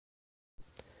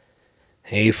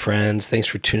Hey friends, thanks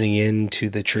for tuning in to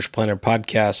the Church Planter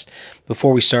Podcast.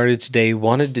 Before we started today,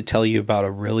 wanted to tell you about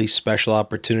a really special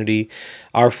opportunity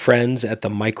our friends at the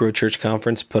Micro Church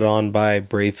Conference put on by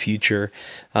Brave Future,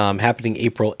 happening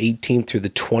April 18th through the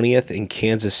 20th in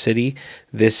Kansas City.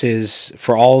 This is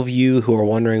for all of you who are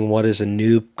wondering what is a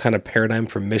new kind of paradigm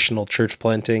for missional church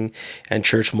planting and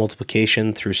church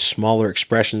multiplication through smaller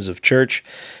expressions of church,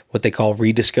 what they call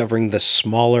rediscovering the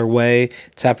smaller way.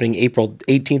 It's happening April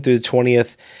 18th through the 20th.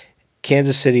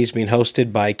 Kansas City is being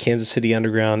hosted by Kansas City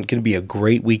Underground. Going to be a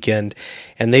great weekend.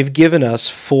 And they've given us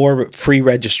 4 free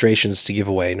registrations to give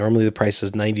away. Normally the price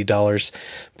is $90,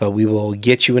 but we will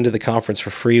get you into the conference for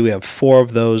free. We have 4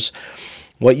 of those.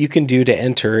 What you can do to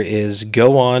enter is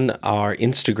go on our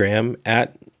Instagram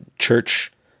at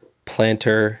Church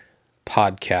Planter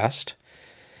Podcast.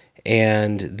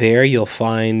 And there you'll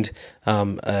find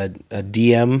a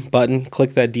DM button.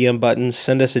 Click that DM button.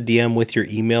 Send us a DM with your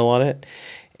email on it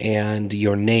and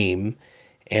your name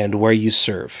and where you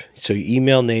serve. So you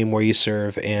email, name, where you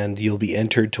serve, and you'll be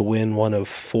entered to win one of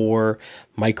 4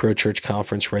 Micro Church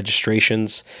Conference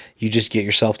registrations. You just get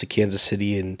yourself to Kansas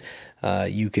City and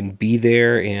you can be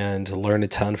there and learn a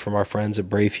ton from our friends at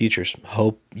Brave Futures.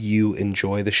 Hope you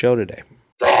enjoy the show today.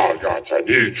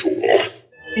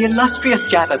 The illustrious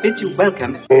Jabba bids you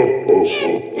welcome.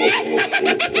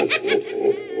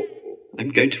 I'm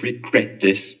going to regret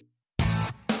this.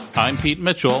 I'm Pete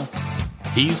Mitchell.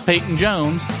 He's Peyton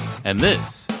Jones. And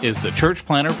this is the Church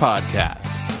Planter Podcast,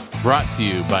 brought to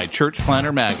you by Church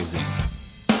Planter Magazine.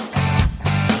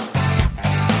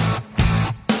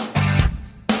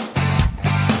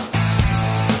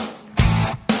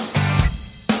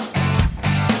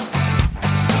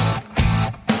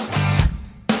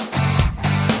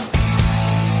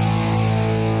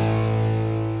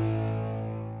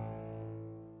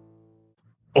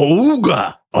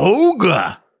 Ooga.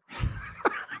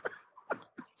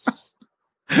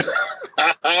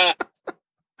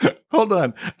 Hold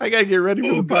on. I got to get ready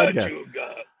for the podcast.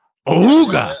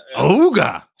 Ooga.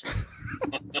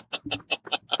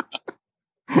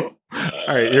 All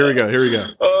right, here we go.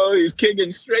 Oh, he's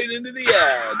kicking straight into the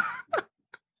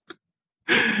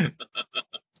ad.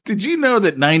 Did you know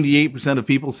that 98% of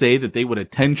people say that they would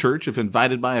attend church if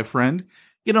invited by a friend?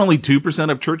 Yet only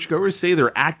 2% of churchgoers say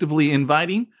they're actively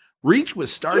inviting? Reach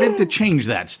was started to change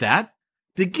that stat,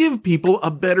 to give people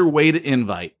a better way to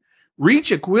invite.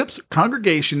 Reach equips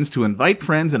congregations to invite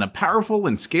friends in a powerful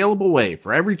and scalable way.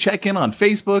 For every check-in on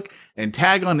Facebook and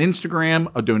tag on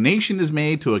Instagram, a donation is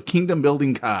made to a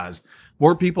kingdom-building cause.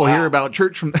 More people hear about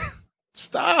church from...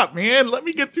 Stop, man. Let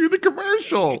me get through the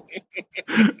commercial.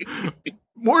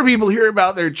 More people hear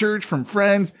about their church from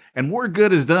friends, and more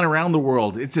good is done around the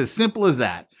world. It's as simple as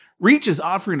that. Reach is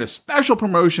offering a special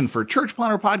promotion for Church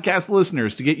Planter Podcast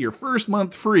listeners to get your first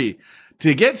month free.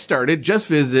 To get started, just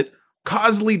visit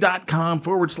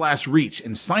Causley.com/reach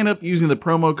and sign up using the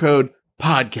promo code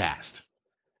podcast.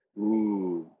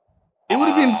 Ooh. It would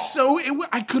have been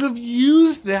I could have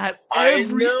used that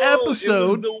every episode. It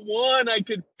was the one. I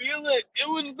could feel it. It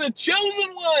was the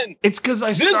chosen one. It's because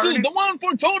This is the one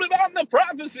foretold about in the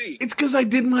prophecy. It's because I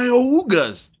did my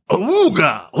oogas.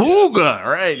 Ooga. All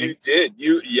right. You did.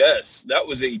 Yes. That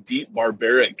was a deep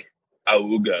barbaric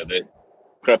auga that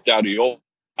crept out of your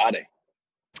body.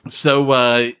 So,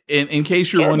 in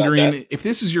case you're Sorry wondering, if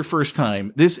this is your first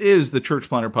time, this is the Church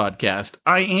Planter Podcast.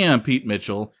 I am Pete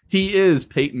Mitchell. He is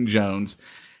Peyton Jones.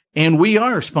 And we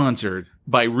are sponsored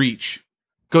by Reach.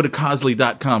 Go to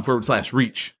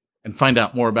Causley.com/reach and find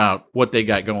out more about what they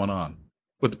got going on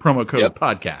with the promo code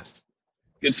podcast.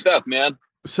 Good stuff, man.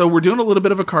 So we're doing a little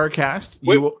bit of a car cast.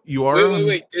 Wait.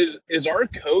 Is our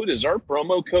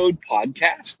promo code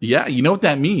podcast? Yeah, you know what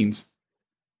that means.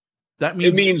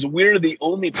 It means we're the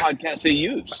only podcast they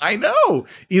use. I know.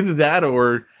 Either that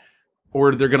or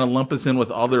they're going to lump us in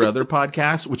with all their other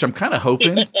podcasts, which I'm kind of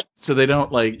hoping so they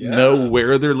don't know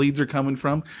where their leads are coming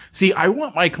from. See, I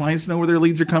want my clients to know where their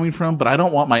leads are coming from, but I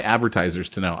don't want my advertisers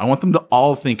to know. I want them to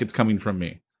all think it's coming from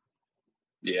me.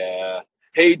 Yeah.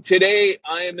 Hey, today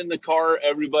I am in the car,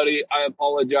 everybody. I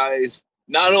apologize.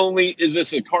 Not only is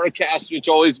this a car cast, which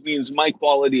always means my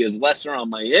quality is lesser on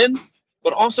my end,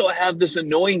 but also I have this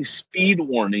annoying speed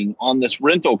warning on this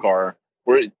rental car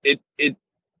where it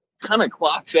kind of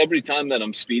clocks every time that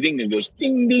I'm speeding and goes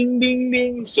ding, ding, ding,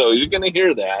 ding. So you're going to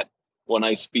hear that when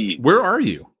I speed. Where are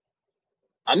you?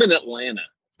 I'm in Atlanta.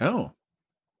 Oh.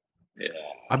 Yeah.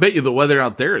 I bet you the weather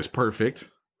out there is perfect.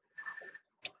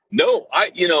 No,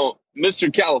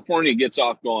 Mr. California gets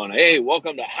off going, hey,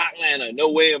 welcome to Hotlanta. No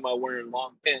way am I wearing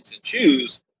long pants and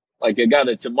shoes like I got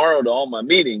it tomorrow to all my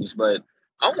meetings, but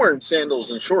I'm wearing sandals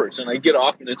and shorts, and I get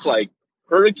off and it's like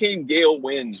hurricane gale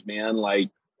winds, man, like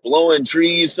blowing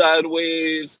trees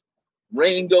sideways,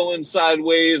 rain going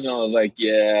sideways. And I was like,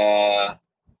 yeah.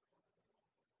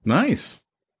 Nice.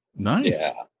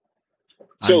 Yeah.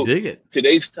 So I dig it.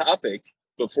 Today's topic,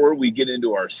 before we get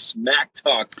into our smack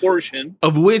talk portion,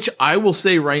 of which I will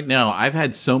say right now, I've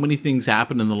had so many things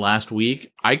happen in the last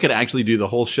week. I could actually do the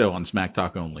whole show on Smack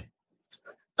Talk only.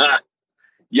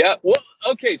 Yeah. Well,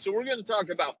 okay. So we're going to talk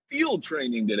about field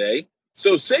training today.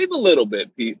 So save a little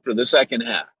bit, Pete, for the second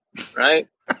half, right?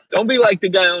 Don't be like the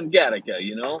guy on Gattaca,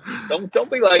 you know? Don't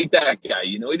be like that guy.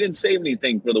 You know, he didn't save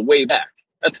anything for the way back.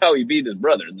 That's how he beat his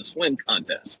brother in the swim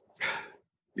contest.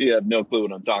 You have no clue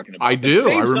what I'm talking about. I do.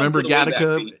 I remember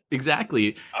Gattaca.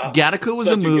 Exactly. Gattaca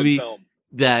was a movie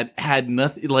that had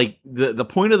nothing. Like the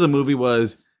point of the movie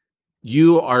was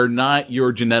you are not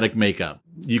your genetic makeup.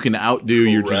 You can outdo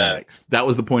your genetics. That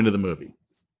was the point of the movie.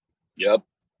 Yep.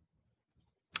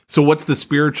 So what's the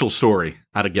spiritual story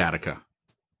out of Gattaca?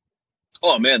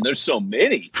 Oh, man, there's so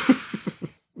many.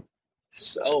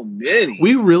 So many.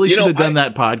 We really should have done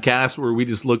that podcast where we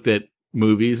just looked at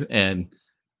movies and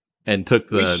took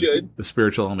the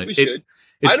spiritual element. We should.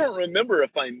 I don't remember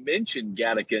if I mentioned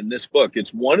Gattaca in this book.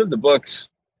 It's one of the books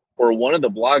or one of the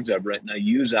blogs I've written. I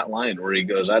use that line where he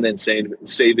goes, I didn't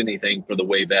save anything for the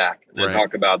way back. And I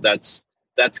talk about that's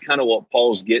kind of what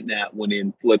Paul's getting at when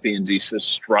in Philippians he says,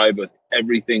 strive with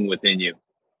everything within you.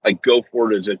 Like go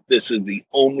for it as if this is the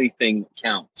only thing that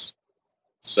counts.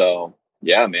 So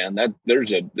yeah, man,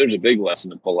 there's a big lesson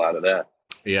to pull out of that.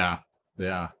 Yeah.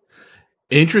 Yeah.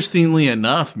 Interestingly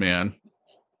enough, man,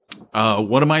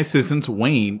 one of my assistants,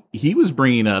 Wayne, he was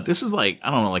bringing up, this is like,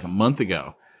 I don't know, like a month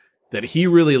ago, that he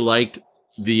really liked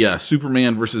the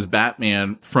Superman versus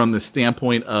Batman from the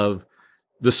standpoint of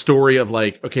the story of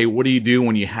like, okay, what do you do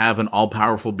when you have an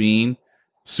all-powerful being,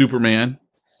 Superman,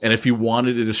 and if he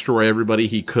wanted to destroy everybody,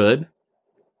 he could?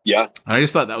 Yeah. And I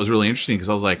just thought that was really interesting because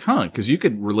I was like, because you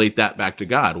could relate that back to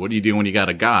God. What do you do when you got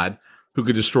a God who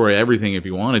could destroy everything if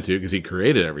he wanted to because he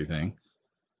created everything?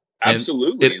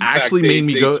 Absolutely. It actually made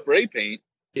me go spray paint.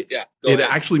 It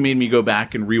actually made me go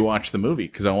back and rewatch the movie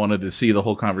because I wanted to see the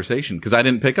whole conversation because I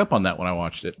didn't pick up on that when I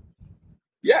watched it.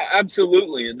 Yeah,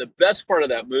 absolutely. And the best part of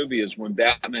that movie is when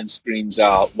Batman screams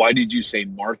out, "Why did you say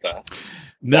Martha?"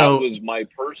 No, that was my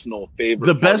personal favorite.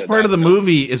 The best part of the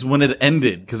movie is when it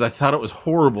ended because I thought it was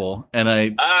horrible and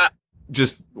I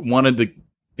just wanted to.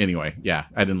 Anyway, yeah,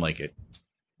 I didn't like it.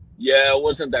 Yeah, it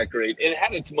wasn't that great. It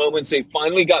had its moments. They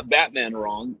finally got Batman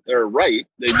wrong. They're right.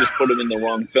 They just put him in the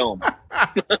wrong film.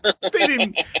 They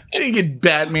didn't get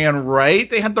Batman right.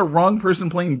 They had the wrong person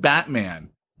playing Batman.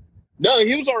 No,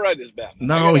 he was all right as Batman.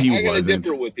 No, he wasn't. I got to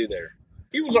differ with you there.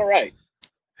 He was all right.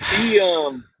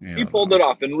 He pulled it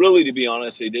off. And really, to be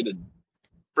honest, they did a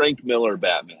Frank Miller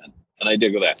Batman. And I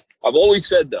dig that. I've always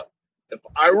said, though, if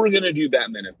I were going to do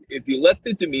Batman, if you left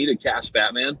it to me to cast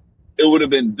Batman, it would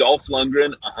have been Dolph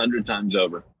Lundgren 100 times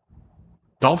over.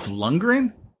 Dolph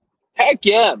Lundgren? Heck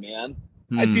yeah, man.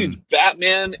 That dude's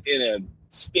Batman in a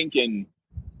stinking,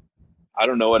 I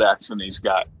don't know what accent he's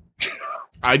got.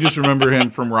 I just remember him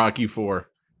from Rocky IV.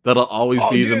 That'll always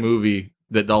be the movie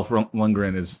that Dolph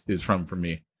Lundgren is from for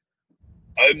me.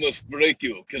 I must break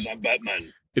you because I'm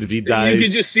Batman. If he dies. You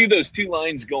can just see those two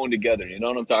lines going together. You know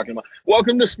what I'm talking about?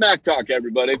 Welcome to Smack Talk,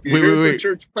 everybody. If you're here for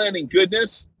church planning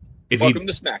goodness, welcome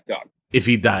to Smack Talk. If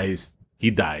he dies,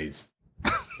 he dies.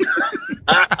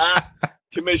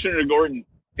 Commissioner Gordon,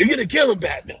 you're going to kill him,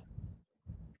 Batman.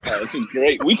 Oh, this is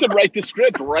great. We could write the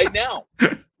script right now.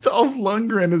 Dolph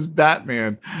Lundgren is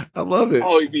Batman. I love it.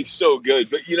 Oh, he'd be so good.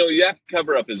 But, you have to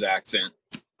cover up his accent.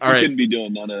 All right. Couldn't be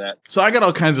doing none of that. So I got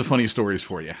all kinds of funny stories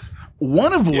for you.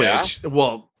 One of which,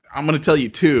 well, I'm going to tell you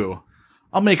two.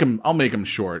 I'll make them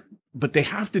short, but they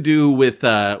have to do with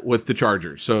the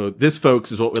Charger. So this,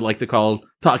 folks, is what we like to call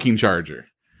talking Charger.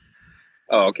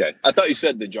 Oh, okay. I thought you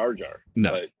said the Jar Jar.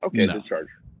 No. Okay, no. The Charger.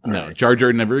 No, Jar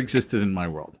Jar never existed in my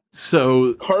world.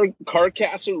 So car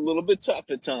casts are a little bit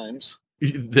tough at times.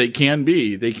 They can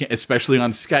be. They can, especially on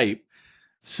Skype.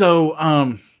 So,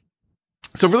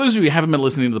 so for those of you who haven't been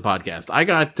listening to the podcast, I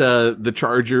got the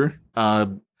Charger.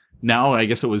 Now, I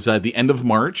guess it was the end of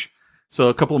March, so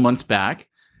a couple of months back,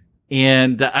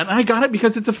 and I got it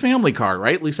because it's a family car,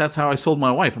 right? At least that's how I sold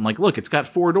my wife. I'm like, look, it's got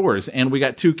 4 doors, and we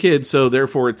got 2 kids, so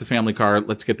therefore it's a family car.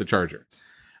 Let's get the Charger.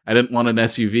 I didn't want an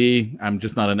SUV. I'm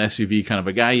just not an SUV kind of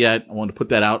a guy yet. I wanted to put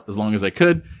that out as long as I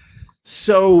could.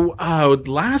 So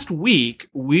last week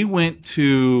we went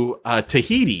to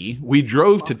Tahiti. We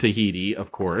drove to Tahiti,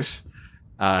 of course,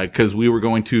 because we were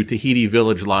going to Tahiti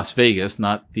Village, Las Vegas,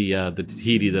 not the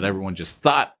Tahiti that everyone just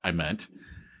thought I meant.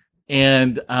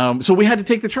 And so we had to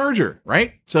take the Charger,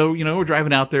 right? So, we're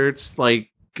driving out there. It's like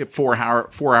a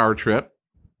 4-hour trip.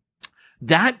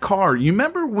 That car, you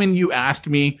remember when you asked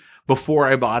me before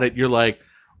I bought it, you're like,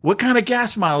 what kind of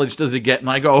gas mileage does it get? And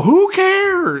I go, who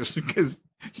cares? Because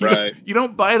you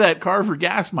don't buy that car for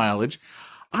gas mileage.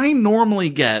 I normally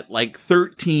get like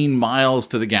 13 miles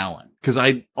to the gallon because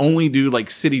I only do like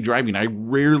city driving. I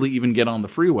rarely even get on the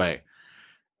freeway.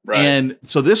 Right. And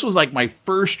so this was like my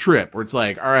first trip where it's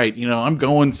like, all right, I'm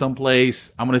going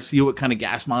someplace. I'm going to see what kind of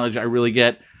gas mileage I really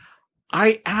get.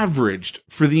 I averaged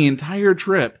for the entire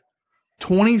trip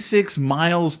 26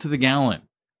 miles to the gallon.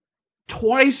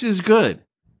 Twice as good.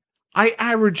 I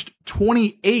averaged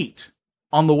 28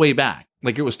 on the way back.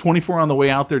 Like it was 24 on the way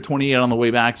out there, 28 on the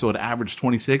way back. So it averaged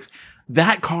 26.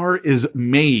 That car is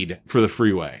made for the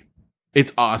freeway.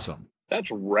 It's awesome.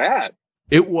 That's rad.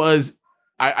 It was,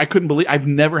 I couldn't believe, I've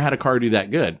never had a car do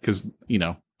that good because,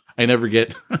 I never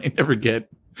get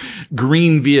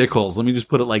green vehicles. Let me just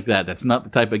put it like that. That's not the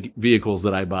type of vehicles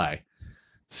that I buy.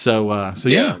 So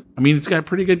yeah. I mean, it's got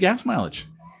pretty good gas mileage.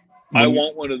 I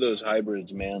want one of those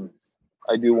hybrids, man.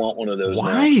 I do want one of those.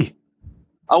 Why? Now.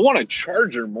 I want a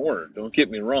Charger more. Don't get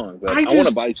me wrong, but I want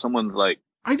to buy someone's like.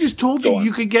 I just told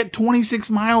you could get 26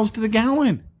 miles to the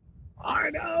gallon.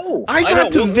 I know. I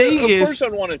got to Vegas. Of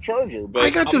course, I'd want a Charger. But I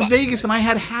got to Vegas and I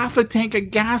had half a tank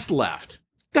of gas left.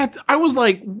 I was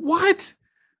like, what?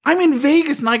 I'm in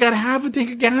Vegas and I got half a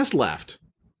tank of gas left.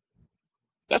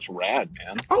 That's rad,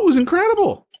 man. Oh, it was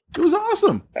incredible. It was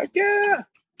awesome. Heck yeah.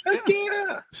 Heck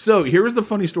yeah. So here's the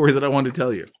funny story that I wanted to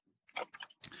tell you.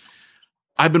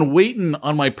 I've been waiting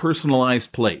on my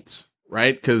personalized plates,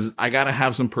 right? Because I got to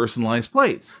have some personalized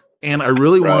plates. And I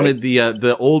really wanted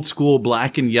the old school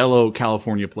black and yellow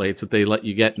California plates that they let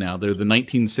you get now. They're the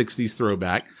 1960s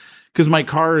throwback. Because my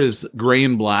car is gray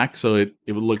and black, so it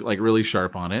would look like really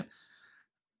sharp on it.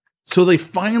 So they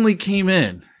finally came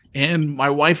in. And my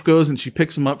wife goes and she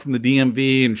picks them up from the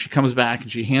DMV and she comes back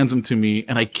and she hands them to me.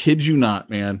 And I kid you not,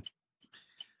 man.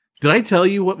 Did I tell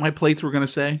you what my plates were going to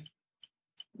say?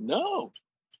 No.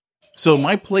 So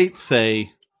my plates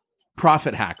say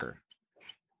Profit Hacker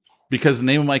because the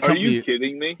name of my company. Are you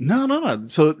kidding me? No.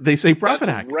 So they say Profit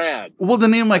Hacker. Rad. Well, the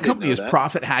name of my company is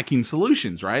Profit Hacking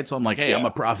Solutions, right? So I'm like, hey, I'm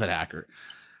a profit hacker.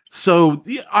 So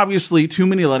obviously too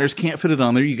many letters, can't fit it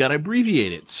on there. You got to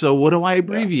abbreviate it. So what do I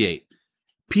abbreviate?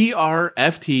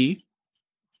 PRFTHKR.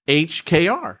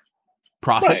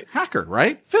 Profit Hacker,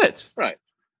 right? Fits. Right.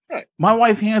 My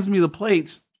wife hands me the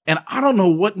plates, and I don't know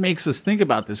what makes us think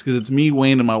about this because it's me,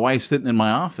 Wayne, and my wife sitting in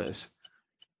my office.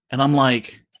 And I'm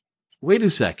like, wait a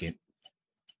second.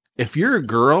 If you're a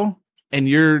girl and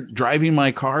you're driving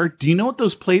my car, do you know what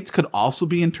those plates could also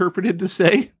be interpreted to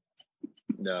say?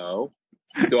 No.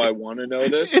 Do I want to know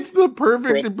this? It's the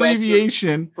perfect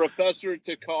abbreviation. Professor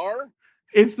to car?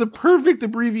 It's the perfect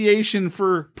abbreviation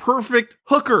for perfect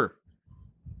hooker.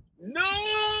 No!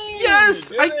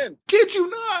 Yes! I kid you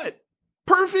not!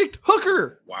 Perfect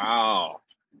hooker! Wow.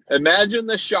 Imagine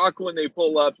the shock when they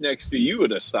pull up next to you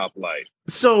at a stoplight.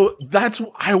 So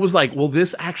I was like, well,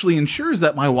 this actually ensures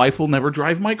that my wife will never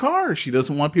drive my car. She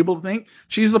doesn't want people to think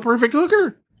she's the perfect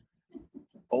hooker.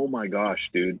 Oh my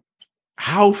gosh, dude.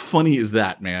 How funny is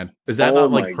that, man? Is that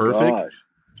not like perfect? Gosh.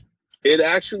 It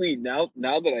actually, now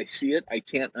that I see it, I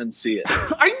can't unsee it.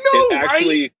 I know,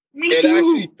 right? Me too. It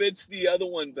actually fits the other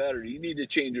one better. You need to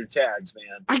change your tags,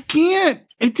 man. I can't.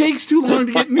 It takes too long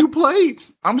to get new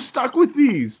plates. I'm stuck with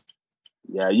these.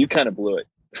 Yeah, you kind of blew it.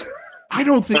 I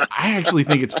actually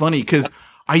think it's funny because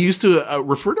I used to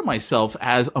refer to myself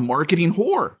as a marketing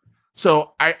whore.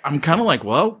 So I'm kind of like,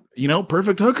 well,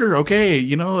 perfect hooker. Okay.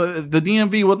 The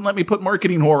DMV wouldn't let me put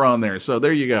marketing whore on there. So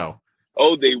there you go.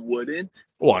 Oh, they wouldn't?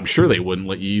 Well, I'm sure they wouldn't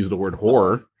let you use the word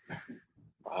whore.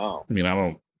 Wow. I mean,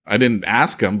 I didn't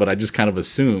ask them, but I just kind of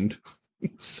assumed.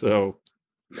 So.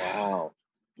 Wow.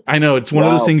 I know it's one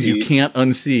of those things Pete. You can't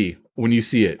unsee when you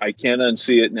see it. I can't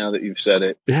unsee it now that you've said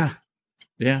it. Yeah.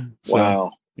 Yeah. So,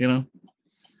 wow.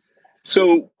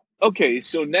 So, okay.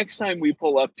 So next time we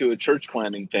pull up to a church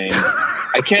planting thing,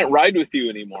 I can't ride with you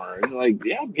anymore. It's like,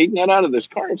 yeah, I'm taking that out of this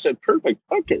car. It said perfect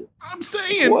hooker. I'm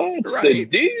saying. What's the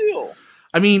deal?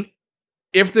 I mean,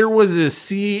 if there was a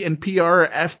C and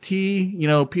PRFT,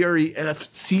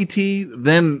 PREFCT,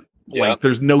 then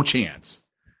there's no chance.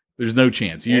 There's no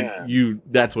chance.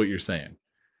 That's what you're saying.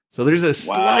 So there's a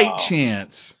slight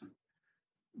chance,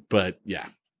 but yeah.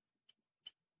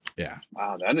 Yeah.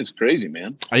 Wow. That is crazy,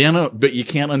 man. I know, but you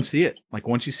can't unsee it. Like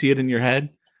once you see it in your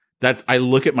head, I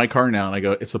look at my car now and I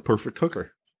go, it's a perfect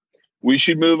hooker. We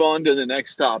should move on to the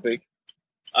next topic.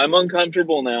 I'm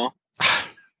uncomfortable now.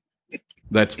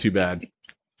 That's too bad.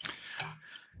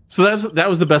 So that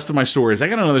was the best of my stories. I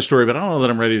got another story, but I don't know that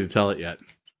I'm ready to tell it yet.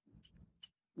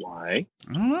 Why?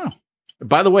 I don't know.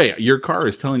 By the way, your car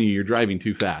is telling you you're driving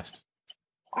too fast.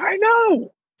 I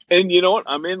know. And you know what?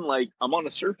 I'm on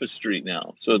a surface street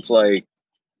now. So it's like,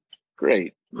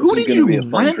 great. Who did you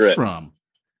rent from?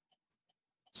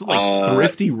 Is it like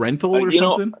Thrifty Rental or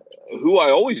something? Who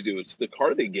I always do. It's the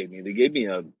car they gave me. They gave me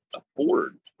a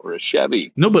Ford or a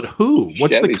Chevy. No, but who?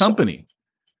 What's the company?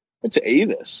 It's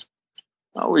Avis.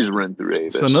 I always rent through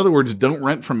Avis. So in other words, don't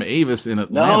rent from Avis in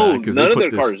Atlanta. No, none of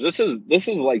their cars. This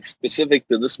is like specific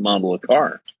to this model of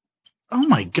car. Oh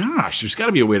my gosh. There's got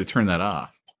to be a way to turn that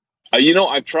off.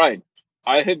 I've tried.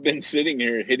 I have been sitting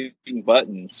here hitting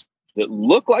buttons that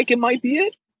look like it might be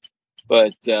it,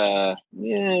 but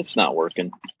it's not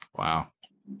working. Wow.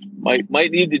 Might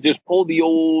need to just pull the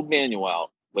old manual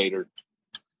out later.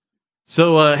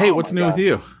 So, hey, what's new with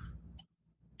you?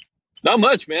 Not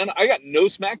much, man. I got no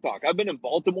smack talk. I've been in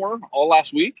Baltimore all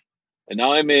last week, and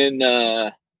now I'm in.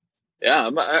 I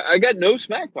got no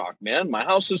smack talk, man. My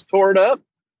house is torn up.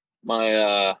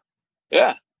 My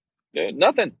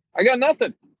nothing. I got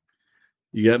nothing.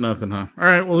 You got nothing, huh? All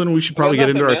right. Well, then we should probably get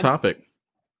into our topic.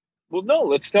 Well, no,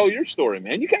 let's tell your story,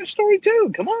 man. You got a story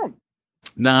too. Come on.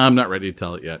 Nah, I'm not ready to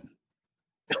tell it yet.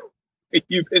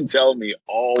 You've been telling me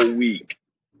all week.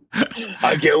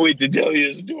 I can't wait to tell you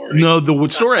a story. No, the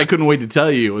story I couldn't wait to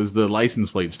tell you was the license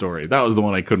plate story. That was the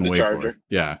one I couldn't wait for.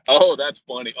 Yeah. Oh, that's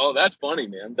funny. Oh, that's funny,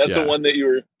 man. That's the one that you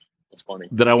were. That's funny.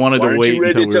 That I wanted to wait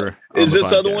until we were. Is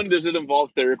this other one? Does it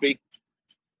involve therapy?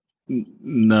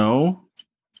 No.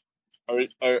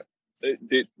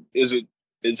 Is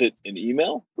it an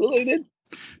email related?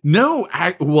 No,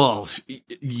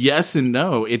 yes and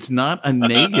no. It's not a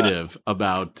negative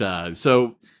about.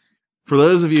 So, for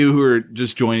those of you who are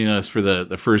just joining us for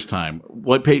the first time,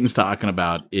 what Peyton's talking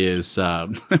about is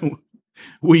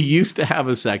we used to have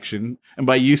a section, and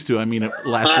by used to I mean it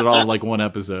lasted all like one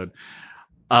episode.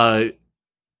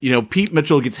 Pete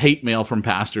Mitchell gets hate mail from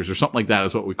pastors or something like that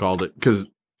is what we called it, because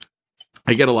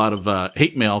I get a lot of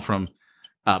hate mail from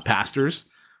pastors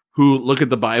who look at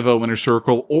the Bivo Inner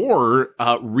Circle or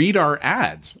read our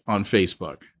ads on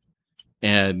Facebook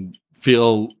and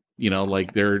feel,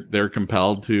 like they're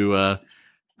compelled to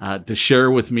share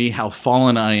with me how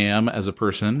fallen I am as a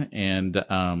person, and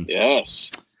yes,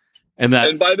 and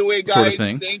by the way, guys, sort of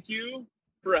thing. Thank you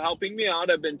for helping me out.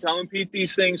 I've been telling Pete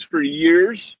these things for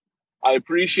years. I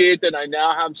appreciate that I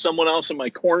now have someone else in my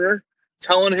corner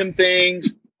telling him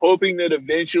things, hoping that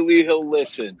eventually he'll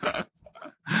listen.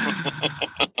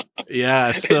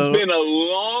 Yeah, so it's been a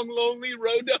long, lonely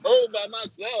road to hoe by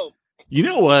myself. You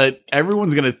know what?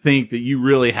 Everyone's going to think that you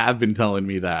really have been telling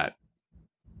me that.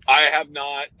 I have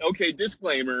not. Okay,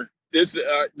 disclaimer. This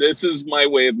is my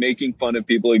way of making fun of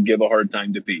people and give a hard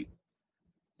time to Pete.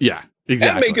 Yeah,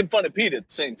 exactly. And making fun of Pete at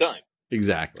the same time.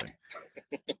 Exactly.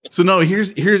 So no,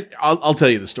 here's I'll tell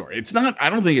you the story. It's not. I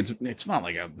don't think it's not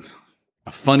like a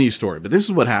funny story, but this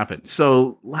is what happened.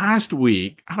 So last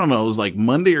week, I don't know, it was like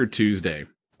Monday or Tuesday,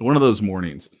 one of those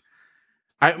mornings.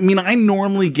 I mean, I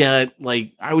normally get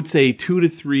like, I would say 2 to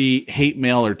 3 hate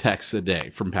mail or texts a day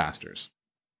from pastors.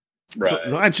 Right. So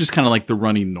that's just kind of like the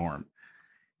running norm.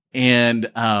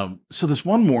 And so this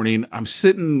one morning, I'm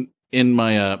sitting in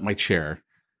my my chair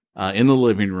in the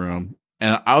living room,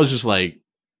 and I was just like,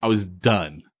 I was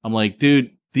done. I'm like,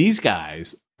 dude, these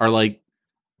guys are like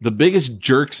the biggest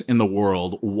jerks in the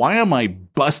world. Why am I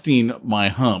busting my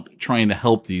hump trying to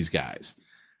help these guys?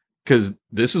 Because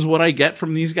this is what I get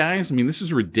from these guys. I mean, this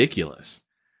is ridiculous.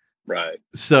 Right.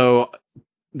 So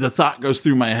the thought goes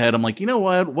through my head. I'm like, you know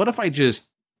what? What if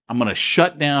I'm going to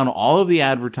shut down all of the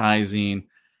advertising,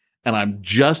 and I'm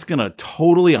just going to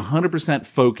totally 100%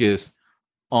 focus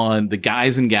on the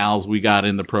guys and gals we got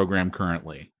in the program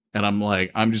currently. And I'm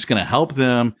like, I'm just going to help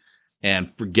them and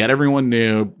forget everyone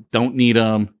new. Don't need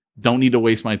them. Don't need to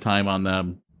waste my time on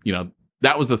them.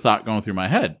 That was the thought going through my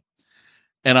head.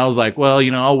 And I was like, well,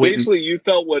 I'll wait. Basically, you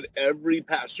felt what every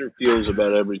pastor feels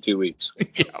about every 2 weeks.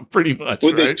 Yeah, pretty much.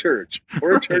 With his church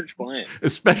or a church plant.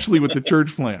 Especially with the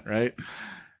church plant, right?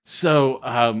 So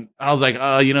I was like,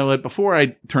 you know what? Before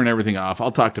I turn everything off,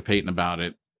 I'll talk to Peyton about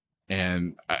it.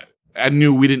 And I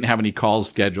knew we didn't have any calls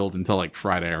scheduled until like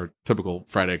Friday, our typical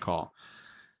Friday call.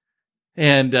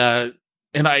 And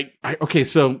okay,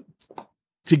 so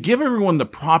to give everyone the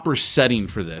proper setting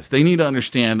for this, they need to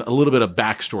understand a little bit of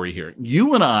backstory here.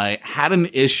 You and I had an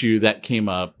issue that came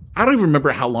up. I don't even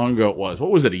remember how long ago it was. What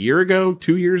was it? A year ago?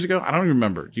 2 years ago? I don't even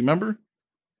remember. Do you remember?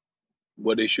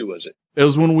 What issue was it? It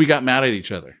was when we got mad at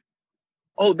each other.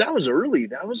 Oh, that was early.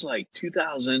 That was like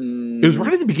 2000. It was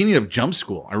right at the beginning of Jump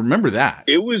School. I remember that.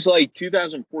 It was like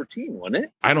 2014, wasn't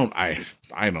it? I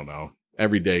don't know.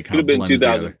 Every day kind Could of have been blends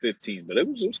together. 2015, but it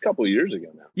was a couple of years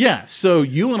ago now. Yeah. So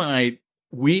you and I,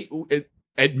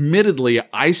 admittedly,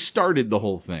 I started the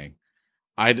whole thing.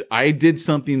 I did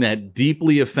something that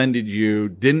deeply offended you,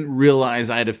 didn't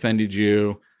realize I'd offended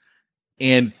you,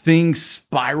 and things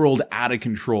spiraled out of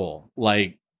control.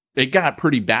 Like, it got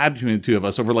pretty bad between the two of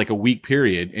us over like a week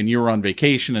period, and you were on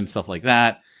vacation and stuff like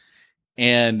that.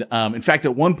 And in fact,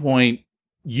 at one point,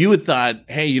 you had thought,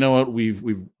 hey, you know what?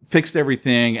 We've fixed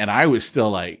everything. And I was still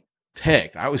like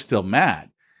ticked. I was still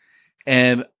mad.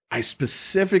 And I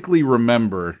specifically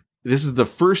remember, this is the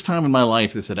first time in my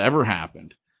life this had ever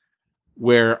happened,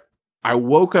 where I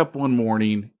woke up one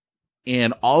morning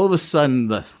and all of a sudden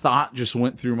the thought just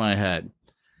went through my head.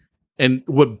 And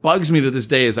what bugs me to this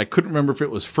day is I couldn't remember if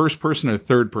it was first person or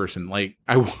third person.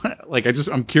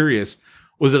 I'm curious.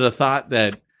 Was it a thought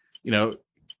that,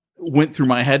 went through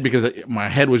my head because my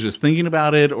head was just thinking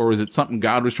about it? Or was it something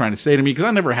God was trying to say to me? Because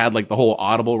I never had like the whole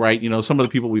audible, right? Some of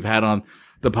the people we've had on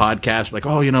the podcast, like,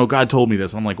 oh, God told me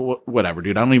this. I'm like, whatever,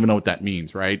 dude. I don't even know what that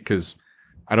means. Right. Because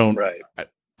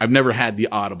I've never had the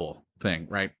audible thing.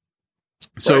 Right.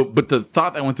 So, but the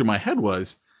thought that went through my head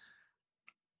was,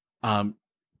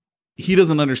 he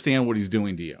doesn't understand what he's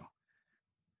doing to you.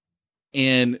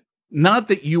 And not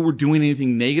that you were doing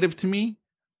anything negative to me,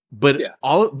 but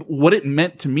what it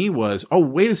meant to me was, oh,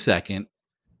 wait a second.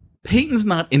 Peyton's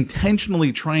not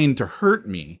intentionally trying to hurt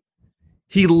me.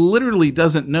 He literally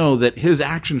doesn't know that his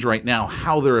actions right now,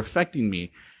 how they're affecting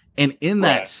me. And in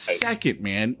that second,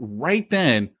 man, right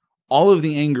then, all of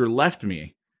the anger left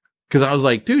me. Because I was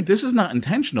like, dude, this is not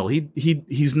intentional.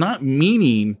 He's not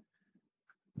meaning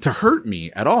to hurt me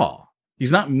at all.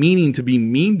 He's not meaning to be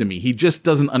mean to me. He just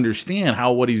doesn't understand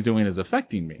how what he's doing is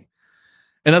affecting me.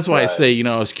 And that's why I say,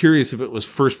 I was curious if it was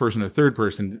first person or third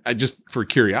person, just for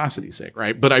curiosity's sake,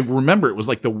 right? But I remember it was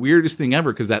like the weirdest thing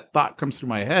ever because that thought comes through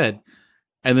my head.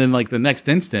 And then like the next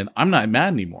instant, I'm not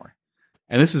mad anymore.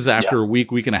 And this is after a week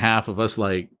and a half of us,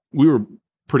 like, we were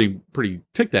pretty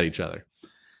ticked at each other.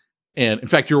 And in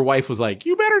fact, your wife was like,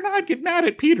 you better not get mad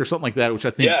at Pete or something like that, which I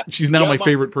think she's now my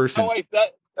favorite person.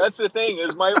 That's the thing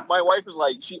is my wife is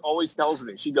like, she always tells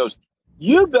me, she goes,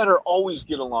 you better always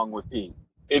get along with Pete.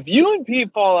 If you and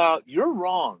Pete fall out, you're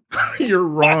wrong. You're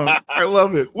wrong. I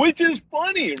love it. Which is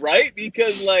funny, right?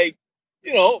 Because like,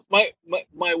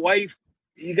 my wife,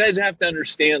 you guys have to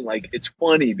understand, like, it's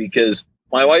funny because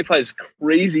my wife has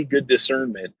crazy good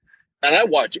discernment and I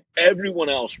watch everyone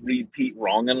else read Pete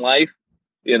wrong in life.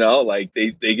 Like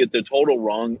they get the total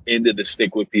wrong end of the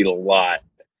stick with Pete a lot.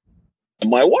 And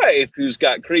my wife, who's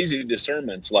got crazy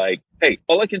discernment's like, hey,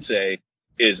 all I can say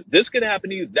is this could happen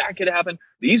to you, that could happen.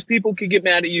 These people could get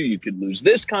mad at you. You could lose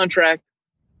this contract.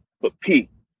 But Pete,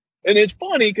 and it's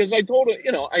funny because I told her,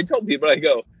 I tell people, I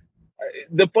go,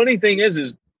 the funny thing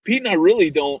is Pete and I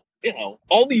really don't,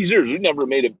 all these years, we've never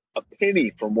made a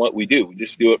penny from what we do. We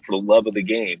just do it for the love of the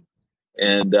game.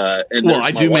 And well,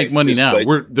 I do make money now.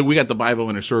 We got the Bible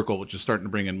Inner Circle, which is starting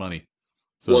to bring in money.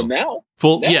 So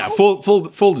full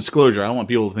disclosure. I don't want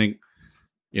people to think,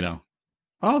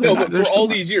 but for all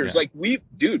these years, like we've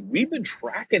been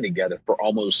tracking together for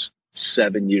almost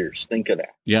 7 years. Think of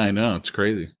that. Yeah, I know. It's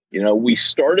crazy. We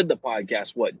started the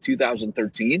podcast,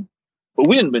 2013, but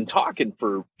we hadn't been talking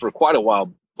for quite a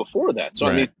while before that. So,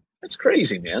 I mean, that's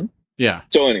crazy, man. Yeah.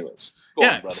 So anyways.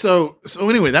 So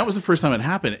anyway, that was the first time it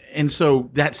happened. And so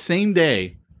that same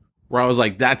day where I was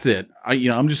like, that's it.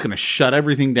 I'm just going to shut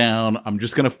everything down. I'm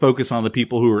just going to focus on the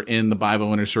people who are in the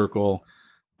Bible Inner Circle.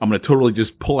 I'm going to totally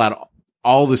just pull out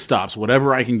all the stops,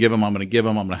 whatever I can give them. I'm going to give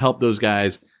them. I'm going to help those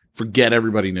guys. Forget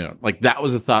everybody new. Like that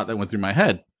was a thought that went through my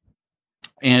head.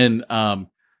 And,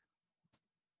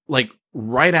 like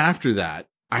right after that,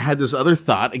 I had this other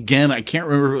thought. Again, I can't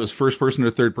remember if it was first person or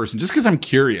third person, just because I'm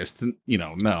curious.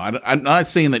 I'm not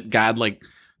saying that God like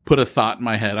put a thought in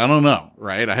my head. I don't know,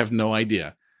 right? I have no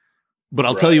idea. But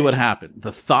I'll tell you what happened.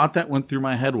 The thought that went through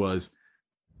my head was,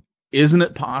 isn't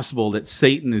it possible that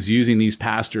Satan is using these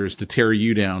pastors to tear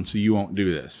you down so you won't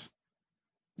do this?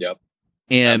 Yep.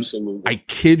 And absolutely. I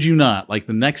kid you not, like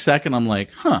the next second, I'm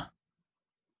like,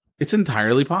 it's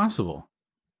entirely possible.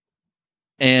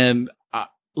 And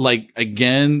like,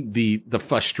 again, the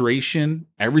frustration,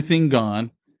 everything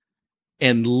gone.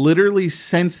 And literally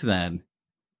since then,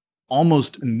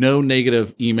 almost no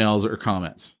negative emails or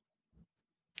comments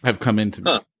have come into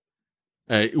me.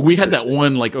 We had that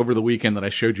one like over the weekend that I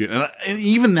showed you. And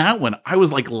even that one I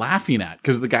was like laughing at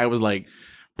because the guy was like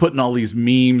putting all these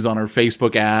memes on our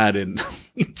Facebook ad. And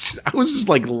I was just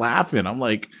like laughing. I'm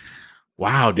like,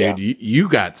 Wow, dude, you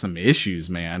got some issues,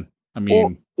 man. I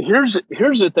mean, here's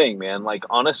the thing, man. Like,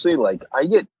 honestly, like I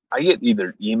get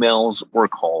either emails or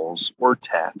calls or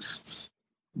texts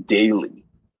daily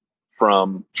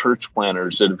from church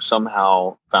planners that have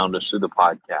somehow found us through the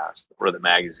podcast or the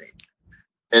magazine.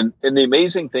 And the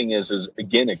amazing thing is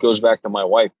again, it goes back to my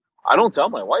wife. I don't tell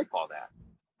my wife all that.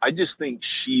 I just think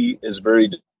she is very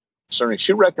discerning.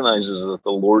 She recognizes that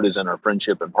the Lord is in our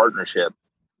friendship and partnership.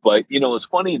 But, it's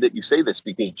funny that you say this,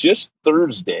 because just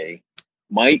Thursday,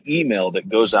 my email that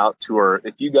goes out to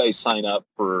if you guys sign up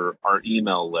for our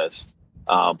email list,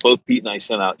 both Pete and I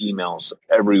send out emails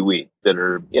every week that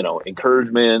are,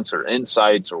 encouragements or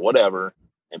insights or whatever.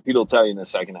 And Pete will tell you in a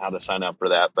second how to sign up for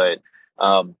that. But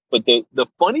the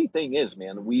funny thing is,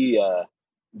 man, we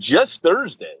just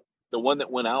Thursday, the one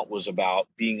that went out was about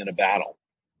being in a battle.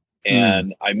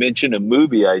 And I mentioned a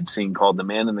movie I'd seen called The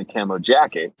Man in the Camo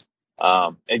Jacket.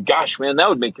 And gosh, man, that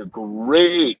would make a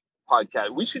great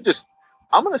podcast. We should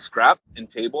I'm going to scrap and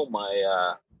table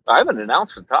my, I haven't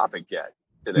announced the topic yet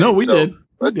today. No, we did.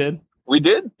 We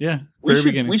did? Yeah.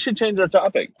 We should change our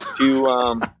topic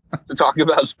to talk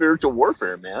about spiritual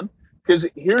warfare, man. Because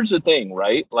here's the thing,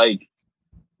 right? Like,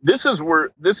 this is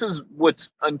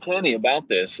what's uncanny about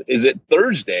this is that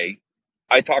Thursday,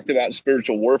 I talked about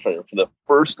spiritual warfare for the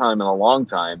first time in a long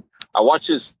time. I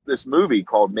watched this movie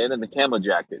called Man in the Camo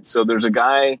Jacket. So there's a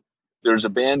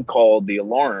band called The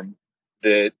Alarm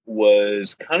that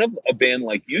was kind of a band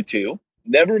like U2,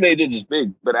 never made it as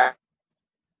big, but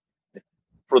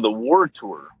for the War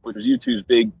Tour, which was U2's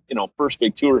big, first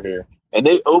big tour here, and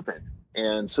they opened.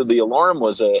 And so The Alarm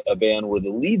was a band where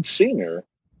the lead singer,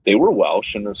 they were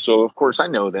Welsh, and so of course I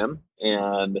know them,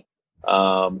 and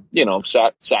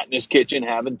sat in his kitchen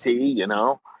having tea,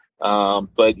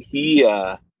 but he's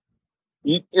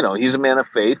a man of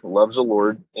faith, loves the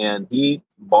Lord, and he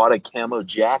bought a camo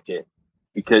jacket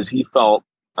because he felt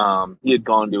he had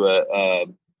gone to a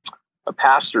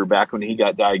pastor back when he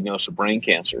got diagnosed with brain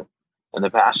cancer, and the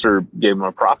pastor gave him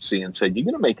a prophecy and said, "You're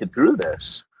going to make it through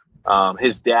this."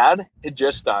 His dad had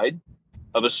just died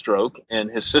of a stroke,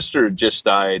 and his sister had just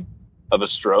died of a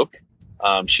stroke.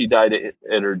 She died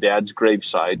at her dad's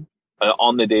graveside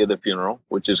on the day of the funeral,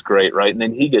 which is great, right? And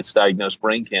then he gets diagnosed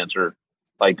brain cancer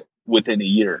like within a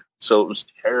year. So it was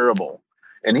terrible.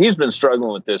 And he's been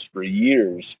struggling with this for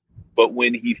years. But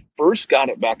when he first got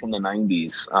it back in the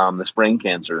 90s, this brain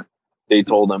cancer, they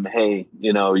told him, "Hey,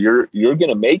 you're going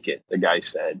to make it," the guy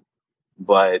said.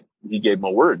 But he gave him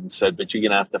a word and said, "But you're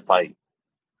going to have to fight.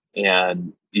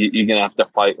 And you're going to have to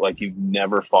fight like you've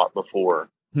never fought before."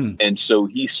 And so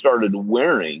he started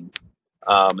wearing,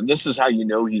 and this is how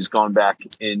he's gone back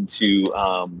into,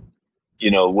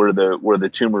 where the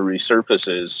tumor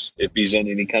resurfaces, if he's in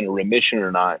any kind of remission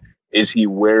or not, is he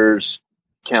wears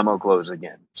camo clothes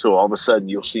again. So all of a sudden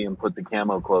you'll see him put the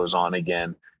camo clothes on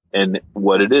again. And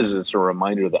what it is, it's a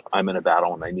reminder that I'm in a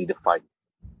battle and I need to fight.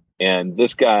 And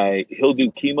this guy, he'll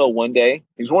do chemo one day.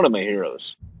 He's one of my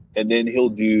heroes. And then he'll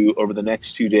do, over the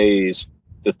next 2 days,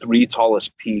 the 3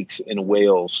 tallest peaks in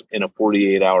Wales in a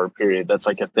 48-hour period. That's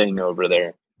like a thing over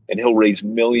there. And he'll raise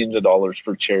millions of dollars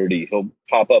for charity. He'll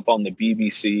pop up on the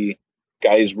BBC,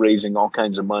 guys raising all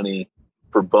kinds of money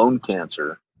for bone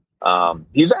cancer.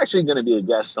 He's actually going to be a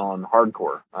guest on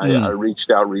Hardcore. I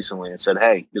reached out recently and said,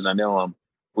 "Hey," because I know him,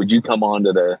 "would you come on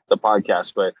to the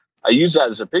podcast?" But I use that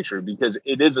as a picture because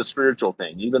it is a spiritual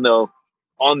thing, even though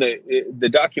on the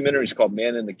documentary is called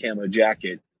Man in the Camo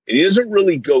Jacket. And he doesn't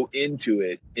really go into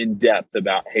it in depth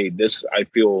about, hey, this, I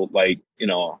feel like,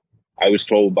 I was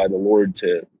told by the Lord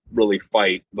to really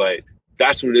fight, but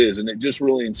that's what it is. And it just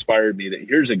really inspired me that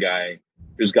here's a guy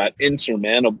who's got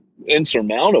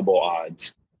insurmountable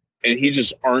odds, and he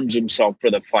just arms himself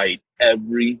for the fight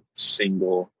every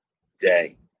single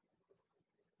day.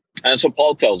 And that's what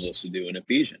Paul tells us to do in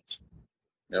Ephesians.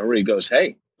 Where he goes,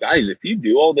 "Hey, guys, if you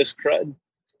do all this crud,"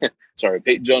 sorry,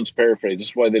 Peyton Jones paraphrase. This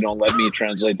is why they don't let me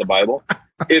translate the Bible.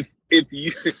 If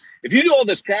you do all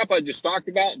this crap I just talked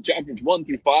about in chapters 1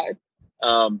 through 5,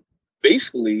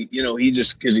 basically,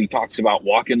 because he talks about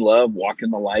walk in love, walk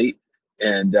in the light,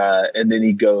 and then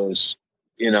he goes,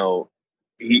 he all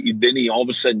of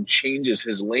a sudden changes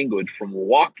his language from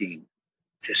walking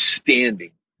to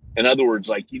standing. In other words,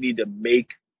 like, you need to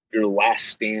make your last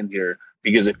stand here,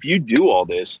 because if you do all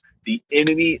this, the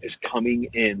enemy is coming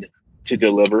in to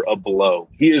deliver a blow.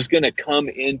 He is going to come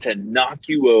in to knock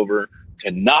you over,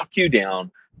 to knock you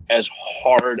down as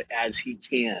hard as he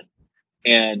can.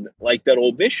 And like that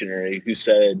old missionary who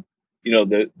said, he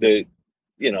was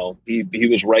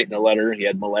writing a letter, he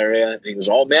had malaria, and he was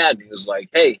all mad. And he was like,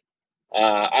 "Hey,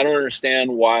 I don't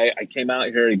understand why I came out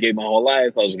here and gave my whole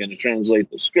life. I was going to translate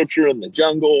the scripture in the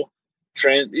jungle,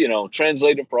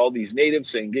 translate it for all these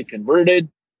natives and get converted.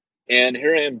 And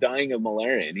here I am dying of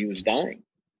malaria, and he was dying.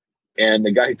 And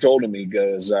the guy told him, he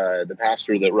goes, the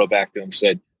pastor that wrote back to him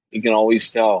said, you can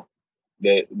always tell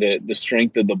the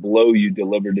strength of the blow you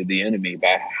deliver to the enemy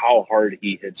by how hard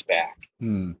he hits back.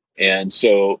 And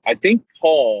so I think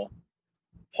Paul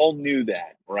knew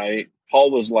that, right?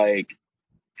 Paul was like,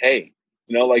 hey,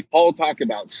 like Paul talked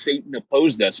about Satan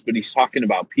opposed us, but he's talking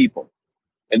about people.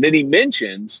 And then he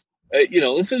mentions,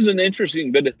 this is an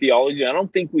interesting bit of theology I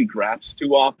don't think we grasp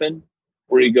too often,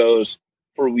 where he goes,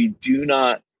 for we do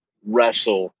not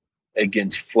wrestle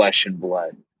against flesh and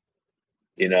blood,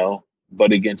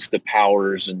 but against the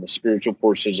powers and the spiritual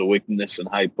forces of wickedness in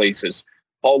high places.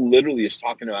 Paul literally is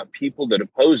talking about people that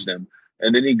opposed him.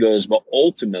 And then he goes, but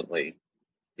ultimately,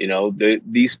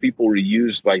 these people were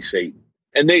used by Satan.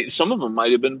 And some of them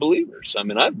might have been believers. I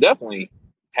mean, I've definitely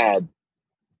had,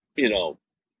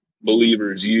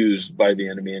 believers used by the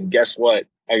enemy. And guess what?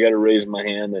 I got to raise my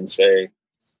hand and say,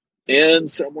 and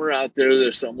somewhere out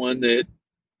there's someone that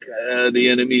the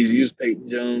enemy's used Peyton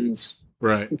Jones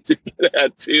right to get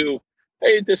at too. I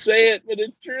hate to say it, but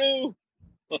it's true.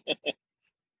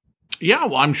 Yeah,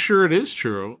 well, I'm sure it is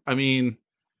true. I mean,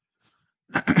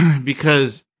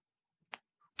 because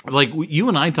like you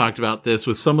and I talked about this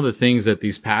with some of the things that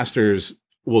these pastors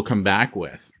will come back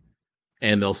with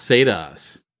and they'll say to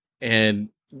us. And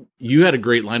you had a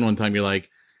great line one time. You're like,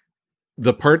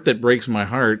 the part that breaks my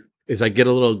heart is I get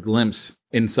a little glimpse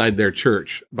inside their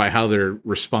church by how they're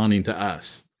responding to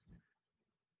us.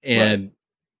 And,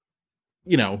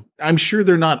 I'm sure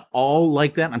they're not all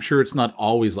like that. I'm sure it's not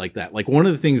always like that. Like one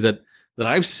of the things that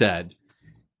I've said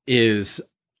is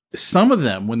some of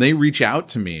them, when they reach out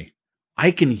to me,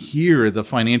 I can hear the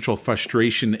financial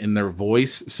frustration in their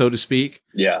voice, so to speak.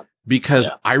 Yeah. Because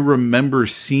I remember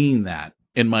seeing that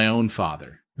in my own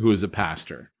father, who is a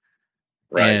pastor.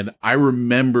 Right. And I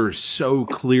remember so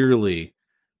clearly,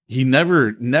 he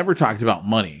never talked about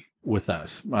money with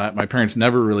us. My parents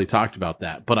never really talked about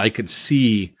that, but I could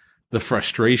see the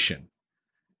frustration.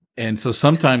 And so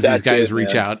sometimes these guys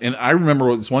reach out, and I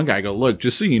remember this one guy go, look,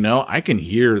 just so you know, I can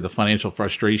hear the financial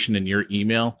frustration in your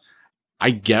email.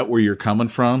 I get where you're coming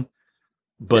from,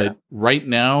 but right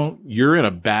now you're in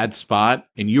a bad spot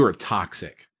and you are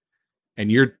toxic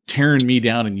and you're tearing me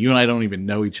down and you and I don't even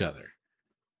know each other.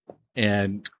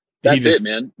 And that's it,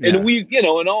 man. Yeah. And we, in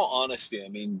all honesty, I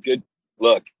mean, good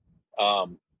look. I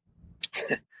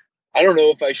don't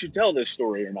know if I should tell this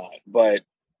story or not, but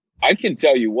I can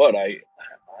tell you what, I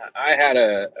had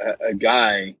a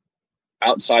guy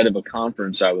outside of a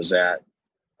conference I was at,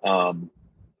 and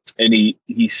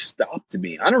he stopped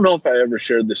me. I don't know if I ever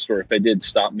shared this story. If I did,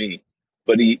 stop me.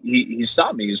 But he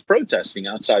stopped me. He was protesting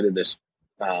outside of this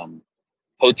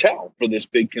hotel for this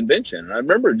big convention. And I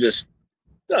remember just,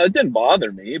 it didn't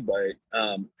bother me, but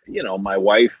my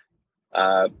wife,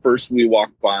 first we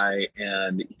walked by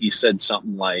and he said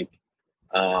something like,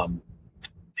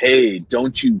 hey,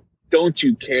 don't you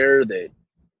care that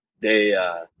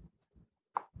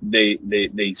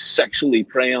they sexually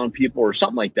prey on people or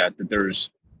something like that there's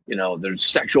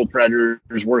sexual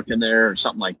predators working there or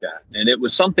something like that. And it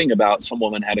was something about some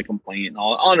woman had a complaint and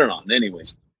all on and on.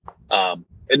 Anyways. And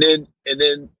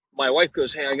then my wife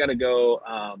goes, hey, I got to go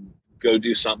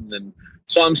do something. And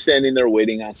so I'm standing there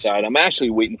waiting outside. I'm actually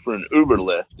waiting for an Uber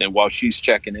lift. And while she's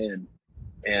checking in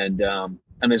and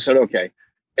I said, okay.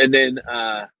 And then,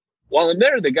 while I'm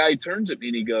there, the guy turns at me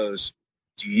and he goes,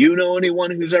 do you know anyone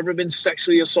who's ever been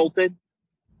sexually assaulted?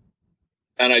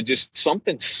 And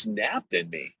something snapped in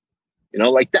me,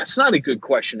 that's not a good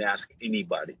question to ask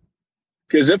anybody.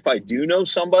 Because if I do know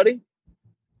somebody,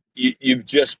 you've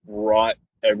just brought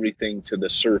everything to the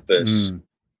surface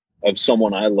of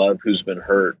someone I love who's been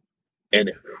hurt.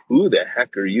 And who the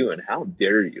heck are you and how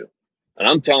dare you? And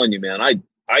I'm telling you, man, I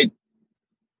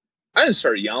didn't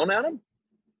start yelling at him.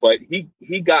 But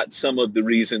he got some of the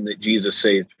reason that Jesus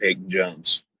saved Peyton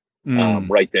Jones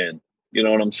right then. You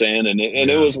know what I'm saying? And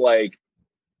it was like,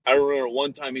 I remember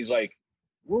one time he's like,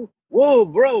 whoa,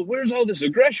 bro, where's all this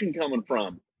aggression coming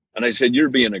from? And I said, you're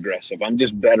being aggressive. I'm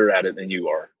just better at it than you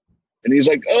are. And he's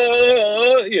like,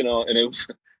 and it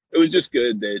was just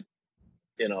good that,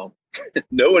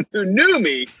 no one who knew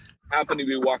me happened to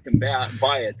be walking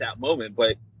by at that moment.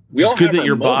 But it's good that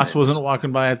your boss wasn't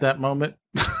walking by at that moment.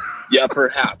 Yeah,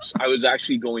 perhaps. I was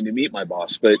actually going to meet my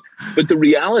boss, but the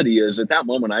reality is at that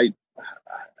moment, I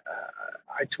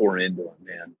tore into him,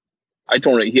 man. I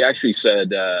tore it. He actually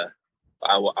said,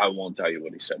 I won't tell you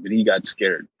what he said, but he got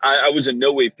scared. I was in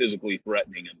no way physically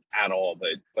threatening him at all,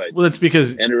 but Well, that's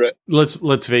because Andrew,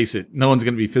 let's face it, no one's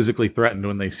going to be physically threatened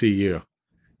when they see you.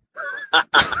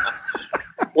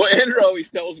 well, Andrew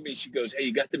always tells me, she goes, "Hey,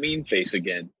 you got the mean face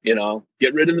again.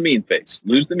 Get rid of the mean face,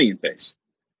 lose the mean face."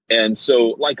 And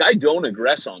so, like, I don't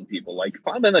aggress on people. Like, if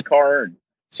I'm in the car and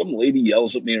some lady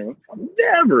yells at me, I'll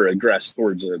never aggress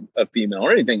towards a female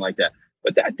or anything like that.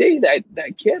 But that day,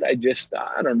 that kid, I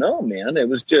don't know, man. It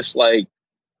was just like,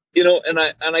 and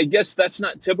I guess that's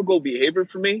not typical behavior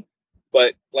for me.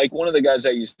 But like one of the guys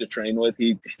I used to train with,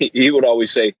 he would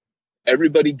always say,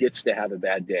 everybody gets to have a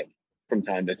bad day from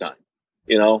time to time.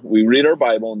 We read our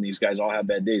Bible and these guys all have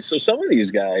bad days. So some of these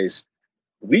guys,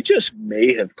 we just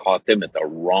may have caught them at the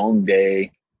wrong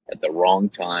day, at the wrong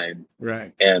time.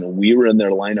 Right. And we were in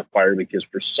their line of fire because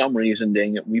for some reason,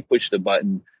 dang it, we pushed a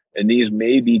button. And these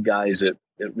may be guys that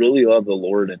really love the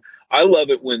Lord. And I love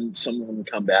it when some of them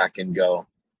come back and go,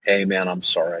 "Hey, man, I'm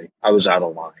sorry. I was out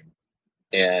of line."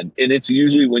 And it's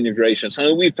usually when you're gracious. I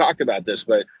mean, we've talked about this,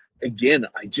 but again,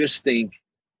 I just think,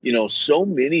 so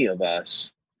many of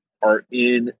us are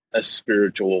in a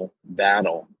spiritual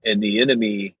battle, and the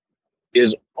enemy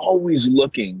is always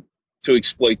looking to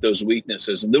exploit those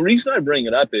weaknesses. And the reason I bring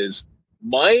it up is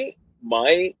my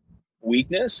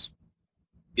weakness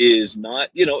is not,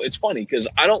 it's funny because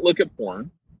I don't look at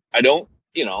porn. I don't,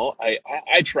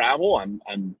 I travel.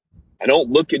 I don't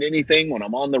look at anything when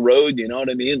I'm on the road. You know what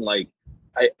I mean? Like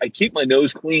I keep my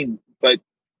nose clean, but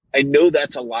I know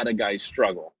that's a lot of guys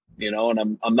struggle,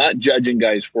 and I'm not judging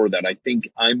guys for that. I think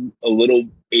I'm a little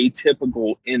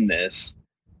atypical in this,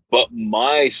 but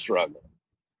my struggle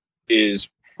is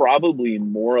probably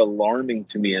more alarming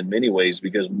to me in many ways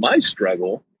because my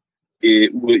struggle,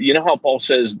 how Paul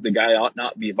says the guy ought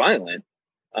not be violent.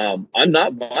 I'm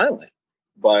not violent,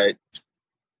 but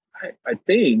I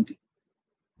think,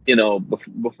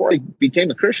 before I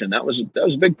became a Christian, that was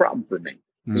a big problem for me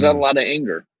because I had a lot of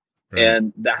anger. Right.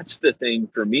 And that's the thing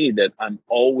for me that I'm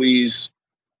always,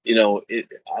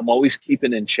 I'm always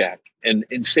keeping in check, and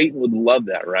Satan would love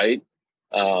that. Right.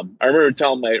 I remember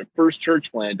telling my first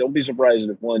church plant, don't be surprised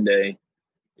if one day,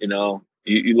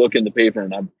 you look in the paper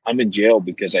and I'm in jail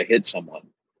because I hit someone,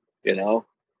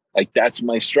 like that's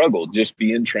my struggle. Just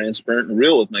being transparent and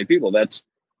real with my people. That's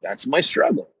my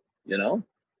struggle,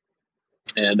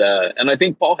 and I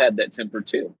think Paul had that temper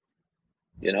too,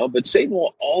 but Satan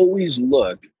will always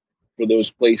look for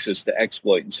those places to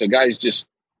exploit. And so guys, just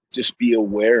be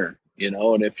aware,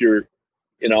 and if you're,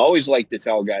 I always like to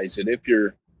tell guys that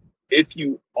if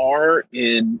you are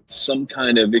in some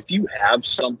kind of, if you have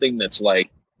something that's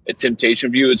like a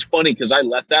temptation for you, it's funny because I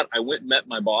left that. I went and met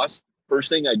my boss. First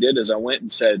thing I did is I went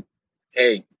and said,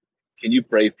 "Hey, can you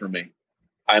pray for me?"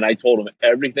 And I told him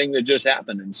everything that just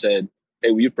happened and said,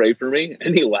 "Hey, will you pray for me?"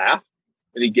 And he laughed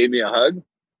and he gave me a hug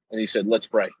and he said, "Let's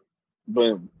pray."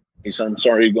 Boom. He said, "I'm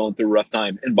sorry you're going through a rough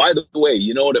time." And by the way,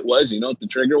 you know what it was? You know what the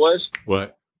trigger was?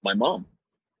 What? My mom.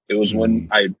 It was when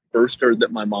I first heard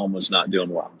that my mom was not doing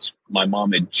well. My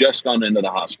mom had just gone into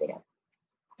the hospital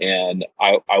and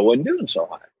I wasn't doing so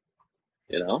hot,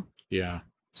 Yeah.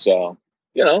 So,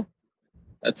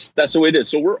 that's the way it is.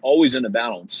 So we're always in a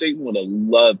battle. Satan would have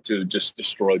loved to just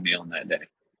destroy me on that day.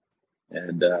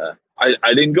 And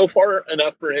I didn't go far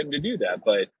enough for him to do that.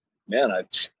 But man,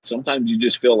 sometimes you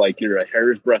just feel like you're a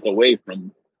hair's breadth away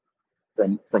from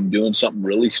doing something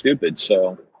really stupid.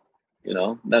 So,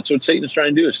 that's what Satan's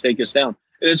trying to do, is take us down.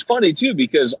 And it's funny too,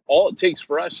 because all it takes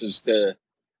for us is to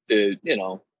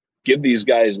give these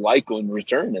guys like in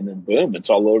return, and then boom, it's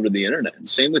all over the internet. And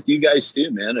same with you guys too,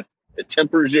 man. If the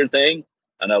temper's your thing,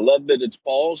 and I love that it's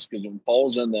Paul's, because when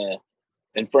Paul's in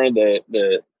front of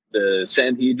the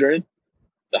Sanhedrin,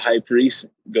 the high priest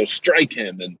goes strike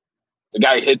him, and the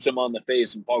guy hits him on the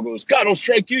face, and Paul goes, "God will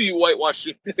strike you, you whitewashed."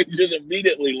 He just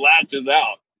immediately latches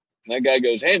out. And that guy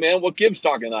goes, "Hey man, what gives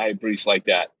talking to the high priest like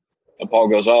that?" And Paul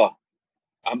goes, "Oh,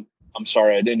 I'm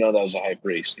sorry, I didn't know that was a high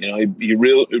priest." He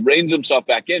reins himself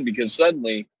back in, because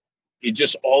suddenly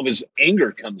all of his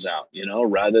anger comes out,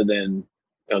 rather than,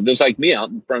 just like me out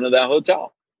in front of that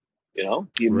hotel,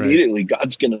 he immediately,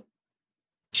 God's going to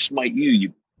smite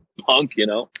you punk,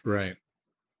 Right.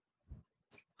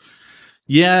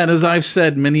 Yeah. And as I've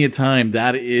said many a time,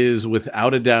 that is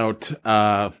without a doubt,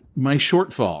 my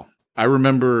shortfall. I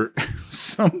remember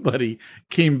somebody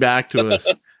came back to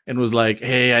us and was like,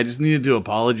 "Hey, I just needed to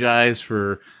apologize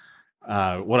for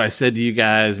what I said to you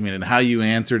guys. I mean, and how you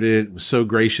answered it was so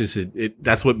gracious.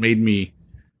 That's what made me,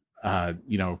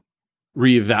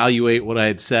 reevaluate what I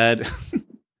had said."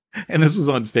 And this was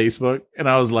on Facebook. And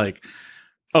I was like,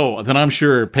 "Oh, then I'm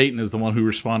sure Peyton is the one who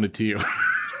responded to you."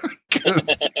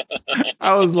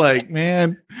 I was like,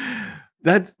 man,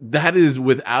 that is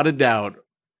without a doubt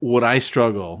what I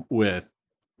struggle with,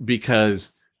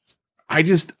 because I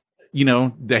just,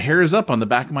 the hair is up on the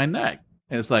back of my neck.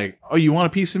 And it's like, oh, you want a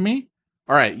piece of me?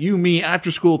 All right, you, me, after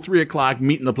school, 3:00,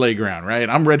 meet in the playground, right?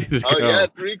 I'm ready to go. Oh, yeah,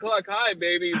 3:00 high,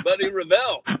 baby. Buddy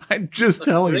Ravel. I'm just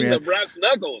telling you, Bring man. the brass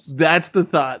knuckles. That's the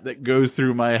thought that goes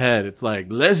through my head. It's like,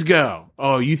 let's go.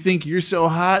 Oh, you think you're so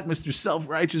hot, Mr.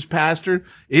 Self-Righteous Pastor?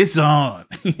 It's on.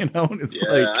 And it's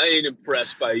Yeah, I ain't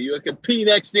impressed by you. I can pee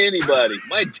next to anybody.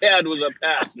 My dad was a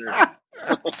pastor.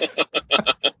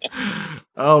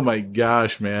 Oh my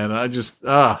gosh, man. I just,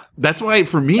 that's why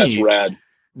for me, That's rad.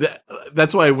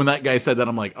 That's why when that guy said that,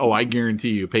 I'm like, oh, I guarantee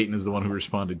you Peyton is the one who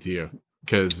responded to you.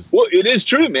 Well, it is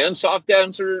true, man. Soft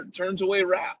answer turns away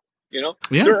wrath. Yeah.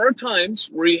 There are times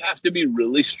where you have to be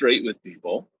really straight with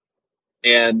people,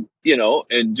 and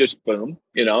and just boom.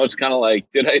 It's kind of like,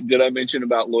 did I mention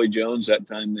about Lloyd Jones that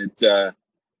time that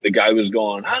the guy was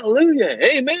going hallelujah,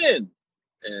 amen,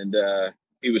 and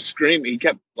he was screaming. He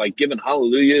kept like giving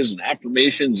hallelujahs and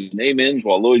affirmations and amens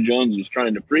while Lloyd Jones was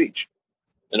trying to preach.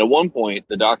 And at one point,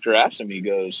 the doctor asked him,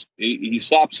 he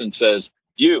stops and says,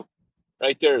 you,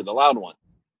 right there, the loud one,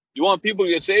 you want people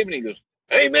to get saved? And he goes,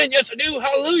 amen, yes, I do,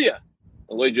 hallelujah.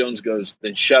 And Lloyd Jones goes,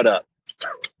 then shut up.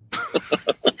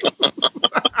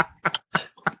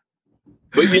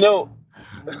 But,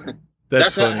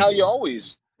 that's not how you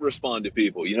always respond to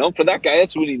people. For that guy,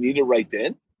 that's what he needed right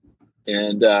then.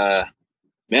 And,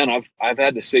 man, I've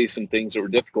had to say some things that were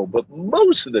difficult, but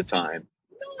most of the time,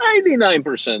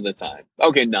 99% of the time.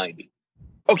 Okay, 90.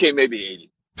 Okay, maybe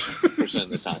 80% of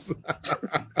the time.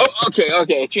 Oh, okay.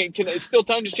 It's still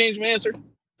time to change my answer?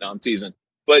 No, I'm teasing.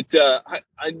 But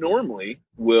I normally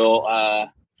will,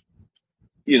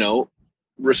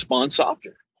 respond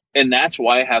softer. And that's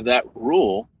why I have that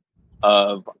rule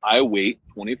of I wait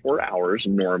 24 hours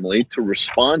normally to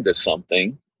respond to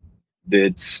something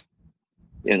that's,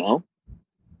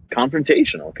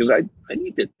 confrontational. Because I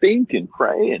need to think and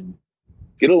pray and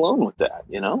get alone with that,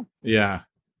 Yeah.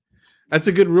 That's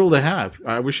a good rule to have.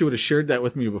 I wish you would have shared that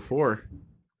with me before.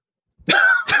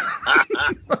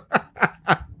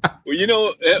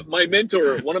 Well,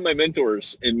 one of my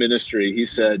mentors in ministry, he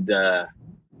said,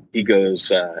 he goes,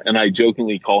 and I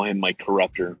jokingly call him my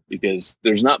corrupter, because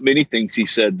there's not many things he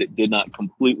said that did not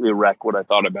completely wreck what I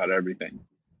thought about everything.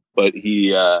 But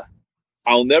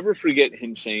I'll never forget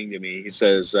him saying to me, he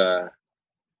says,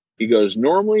 he goes,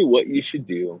 normally what you should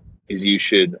do is you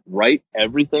should write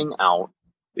everything out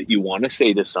that you want to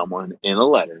say to someone in a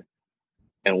letter.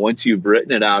 And once you've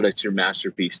written it out, it's your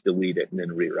masterpiece, delete it and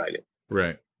then rewrite it.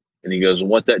 Right. And he goes, and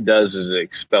what that does is it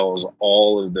expels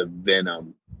all of the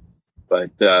venom. But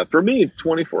for me,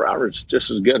 24 hours is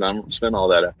just as good. I don't spend all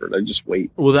that effort. I just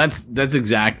wait. Well, that's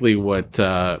exactly what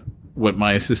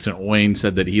my assistant Wayne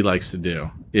said that he likes to do,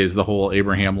 is the whole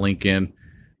Abraham Lincoln,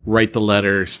 write the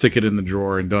letter, stick it in the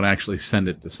drawer, and don't actually send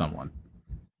it to someone.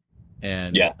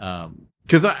 And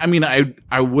because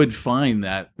I would find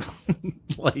that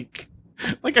like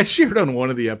I shared on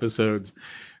one of the episodes.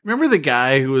 Remember the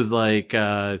guy who was like,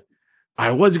 I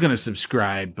was going to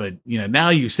subscribe, but now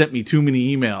you sent me too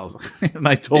many emails. And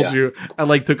I told you,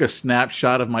 I took a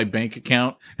snapshot of my bank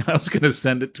account and I was going to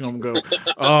send it to him and go,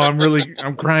 oh,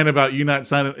 I'm crying about you not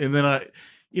signing. And then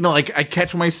I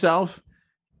catch myself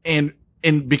and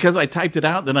because I typed it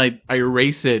out, then I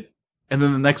erase it. And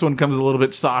then the next one comes a little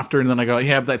bit softer. And then I go,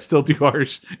 yeah, but that's still too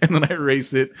harsh. And then I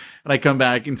erase it and I come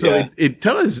back. And so it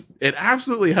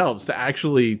absolutely helps to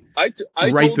actually I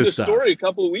write told the stuff. story a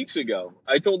couple of weeks ago.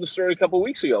 I told the story a couple of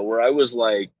weeks ago where I was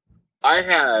like, I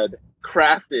had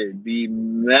crafted the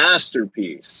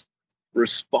masterpiece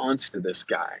response to this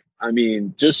guy. I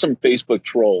mean, just some Facebook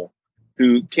troll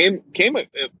who came,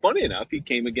 funny enough, he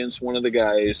came against one of the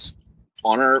guys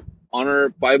on our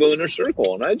Bible Inner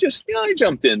Circle. And I just, I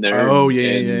jumped in there. Oh,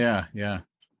 yeah. Yeah.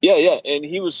 And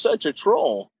he was such a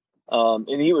troll.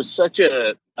 And he was such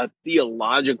a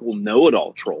theological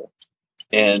know-it-all troll.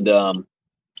 And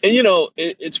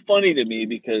it's funny to me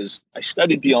because I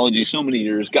studied theology so many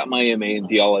years, got my MA in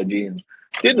theology, and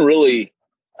didn't really,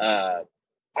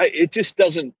 it just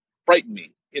doesn't frighten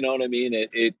me. You know what I mean?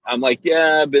 I'm like,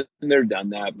 yeah, I've been there, done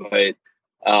that, but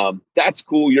that's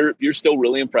cool. You're still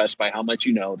really impressed by how much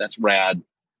you know. That's rad.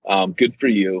 Good for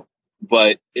you.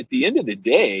 But at the end of the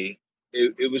day,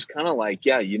 it was kind of like,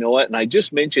 yeah, you know what? And I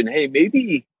just mentioned, hey,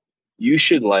 maybe you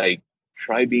should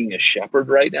try being a shepherd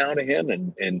right now to him.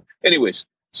 And anyways,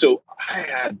 so I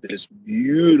had this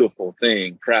beautiful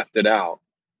thing crafted out,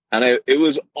 and it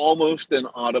was almost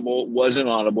inaudible. It wasn't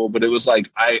audible, but it was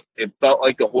it felt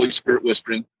like the Holy Spirit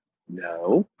whispering,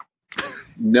 no,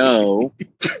 no,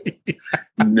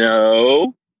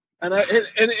 no. And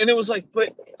it was like,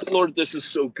 but Lord, this is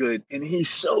so good. And he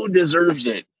so deserves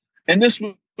it. And this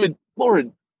would,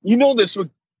 Lord, this would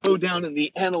go down in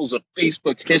the annals of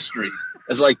Facebook history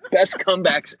as like best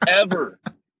comebacks ever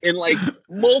in like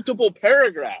multiple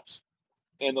paragraphs.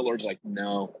 And the Lord's like,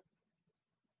 no.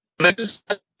 And I just,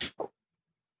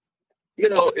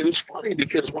 it was funny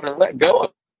because when I let go,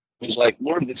 it was like,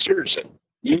 Lord, it's yours.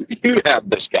 You have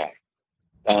this guy.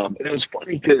 And it was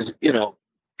funny because,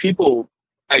 people,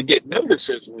 I get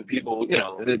notices when people,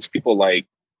 it's people like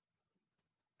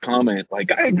comment,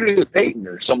 like, I agree with Peyton,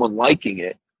 or someone liking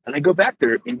it. And I go back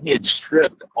there and he had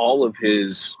stripped all of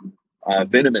his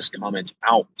venomous comments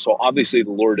out. So obviously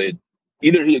the Lord had,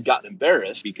 either he had gotten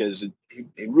embarrassed because he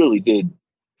really did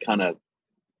kind of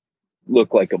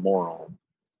look like a moron.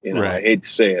 Right. I hate to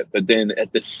say it, but then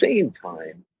at the same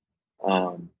time,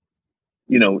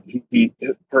 he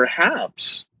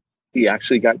perhaps he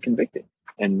actually got convicted.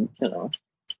 And,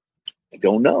 I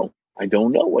don't know. I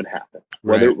don't know what happened,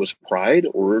 whether it was pride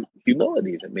or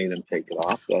humility that made him take it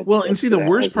off. Well, and see, the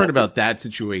worst part about that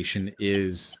situation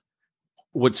is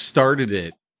what started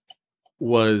it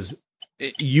was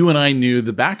you and I knew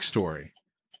the backstory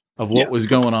of what was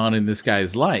going on in this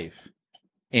guy's life,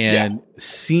 and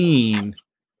seeing,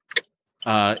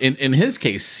 in his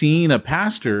case, seeing a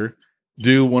pastor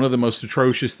do one of the most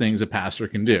atrocious things a pastor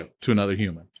can do to another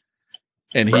human.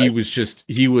 And he was just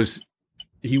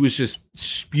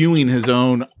spewing his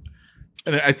own,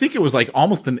 and I think it was like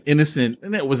almost an innocent,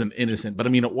 and it wasn't innocent, but I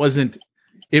mean, it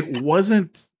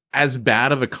wasn't as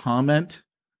bad of a comment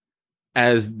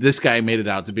as this guy made it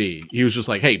out to be. He was just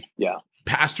like, hey,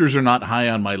 pastors are not high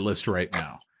on my list right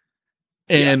now.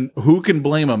 And who can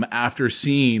blame him after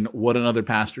seeing what another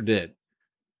pastor did?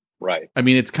 Right. I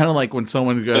mean, it's kind of like when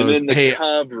someone goes, and then the hey,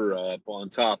 cover up on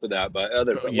top of that by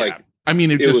other, like, I mean,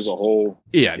 it was a whole,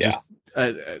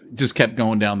 just kept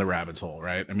going down the rabbit's hole.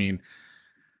 Right. I mean,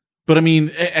 but I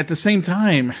mean, at the same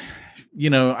time,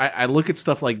 I look at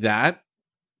stuff like that,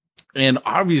 and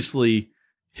obviously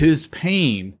his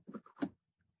pain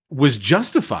was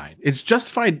justified. It's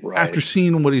justified after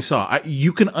seeing what he saw.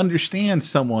 You can understand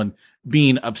someone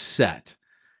being upset.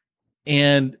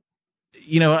 And,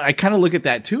 I kind of look at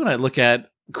that too. And I look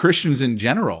at Christians in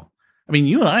general. I mean,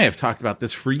 you and I have talked about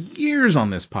this for years on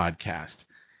this podcast.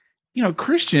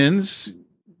 Christians,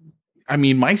 I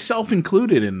mean, myself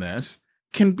included in this,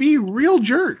 can be real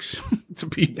jerks to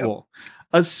people,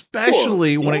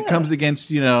 especially when it comes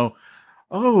against,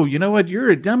 oh, you know what?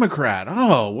 You're a Democrat.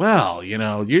 Oh, well,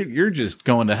 you're just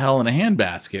going to hell in a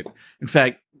handbasket. In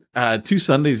fact, 2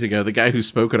 Sundays ago, the guy who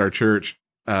spoke at our church,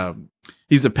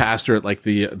 he's a pastor at like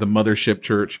the mothership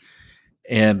church,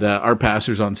 and our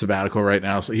pastor's on sabbatical right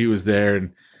now. So he was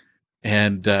there,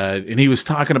 and he was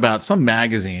talking about some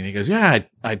magazine. He goes, yeah,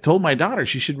 I told my daughter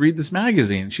she should read this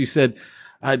magazine. She said,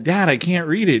 Dad, I can't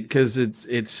read it because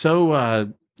it's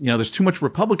so, there's too much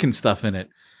Republican stuff in it.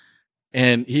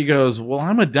 And he goes, well,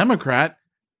 I'm a Democrat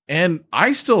and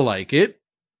I still like it.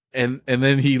 And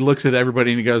then he looks at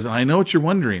everybody and he goes, I know what you're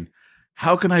wondering.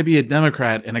 How can I be a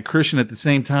Democrat and a Christian at the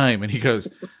same time? And he goes,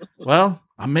 well,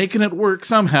 I'm making it work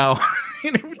somehow.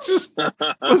 And it just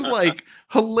was like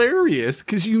hilarious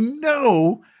because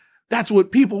that's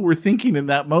what people were thinking in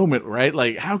that moment, right?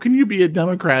 Like, how can you be a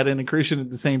Democrat and a Christian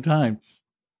at the same time?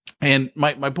 And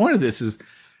my point of this is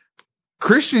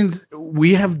Christians,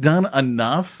 we have done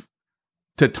enough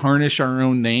to tarnish our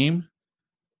own name.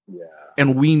 Yeah.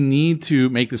 And we need to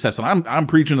make the steps. And I'm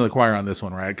preaching to the choir on this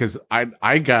one, right? Because I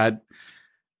got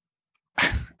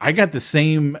the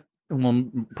same, well,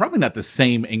 probably not the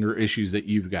same anger issues that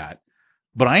you've got,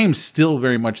 but I am still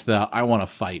very much I want to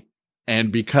fight.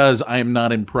 And because I am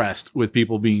not impressed with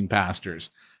people being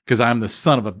pastors, because I'm the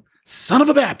son of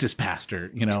a Baptist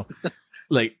pastor,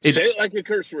 like say it like a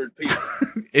curse word, Pete.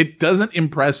 It doesn't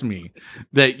impress me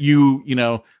that you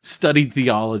studied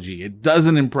theology. It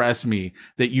doesn't impress me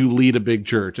that you lead a big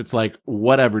church. It's like,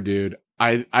 whatever, dude.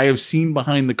 I have seen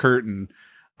behind the curtain.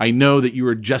 I know that you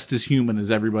are just as human as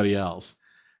everybody else.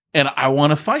 And I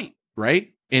want to fight,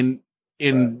 right? And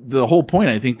the whole point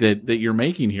I think that you're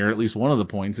making here, at least one of the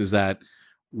points, is that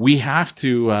we have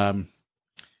to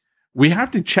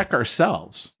check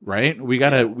ourselves, right? We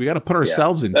gotta put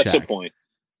ourselves in check. That's the point.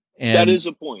 And that is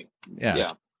a point.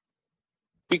 Yeah.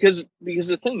 Because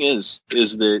the thing is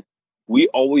that we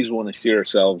always want to see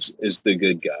ourselves as the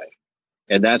good guy.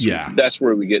 And that's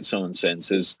where we get so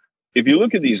incensed is if you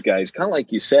look at these guys, kind of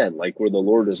like you said, like where the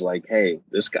Lord is like, hey,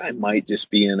 this guy might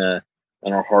just be in a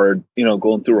hard,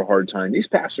 going through a hard time. These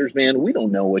pastors, man, we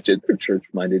don't know their church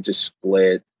might have just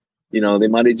split. they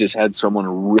might have just had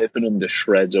someone ripping them to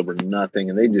shreds over nothing,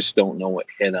 and they just don't know what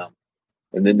hit them.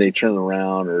 And then they turn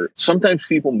around, or sometimes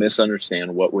people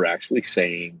misunderstand what we're actually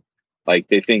saying. Like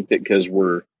they think that because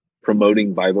we're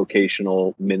promoting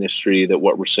bivocational ministry, that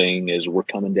what we're saying is we're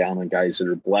coming down on guys that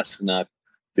are blessed enough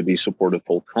to be supported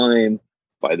full time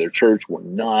by their church. We're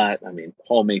not. I mean,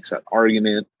 Paul makes that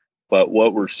argument, but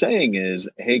what we're saying is,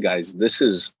 hey guys, this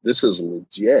is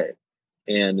legit,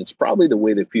 and it's probably the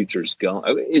way the future is going.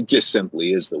 I mean, it just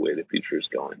simply is the way the future is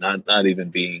going. Not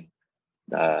even being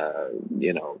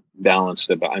balanced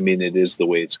about. I mean, it is the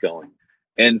way it's going,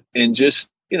 and just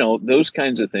those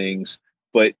kinds of things.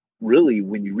 But really,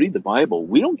 when you read the Bible,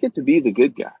 we don't get to be the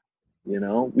good guy.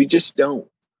 We just don't.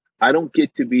 I don't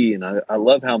get to be, and I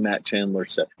love how Matt Chandler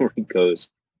said, where he goes,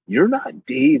 "You're not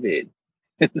David."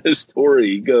 In the story,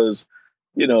 he goes,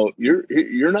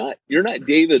 you're not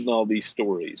David in all these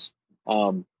stories.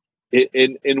 And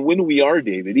when we are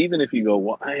David, even if you go,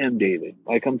 well, I am David,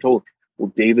 like I'm told,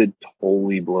 well, David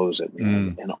totally blows it,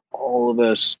 man. And all of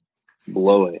us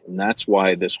blow it. And that's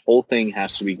why this whole thing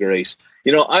has to be grace.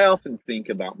 I often think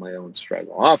about my own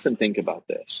struggle. I often think about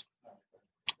this,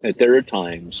 that there are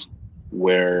times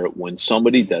where when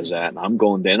somebody does that, and I'm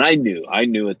going there, and I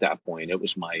knew at that point it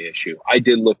was my issue. I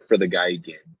did look for the guy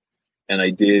again, and I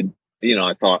did,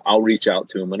 I thought I'll reach out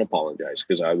to him and apologize,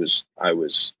 because I was,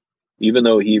 even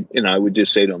though I would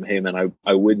just say to him, hey man,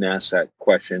 I wouldn't ask that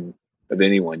question of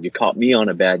anyone. You caught me on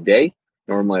a bad day.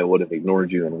 Normally I would have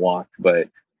ignored you and walked, but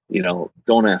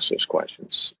don't ask those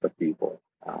questions of people.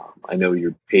 I know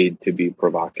you're paid to be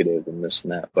provocative and this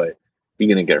and that, but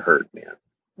you're going to get hurt, man.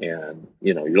 And,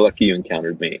 you're lucky you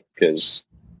encountered me, because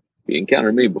if you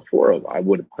encountered me before, I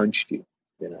would have punched you,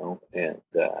 and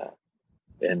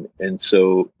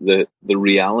so the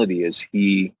reality is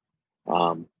he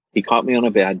caught me on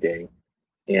a bad day,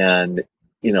 and,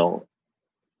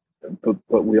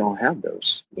 but we all have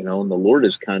those, and the Lord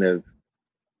is kind of,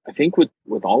 I think with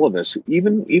all of us,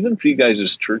 even for you guys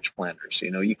as church planners,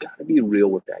 you got to be real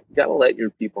with that. You got to let your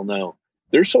people know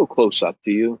they're so close up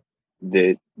to you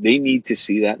that they need to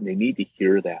see that and they need to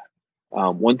hear that.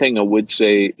 One thing I would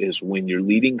say is, when you're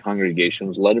leading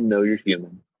congregations, let them know you're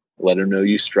human. Let them know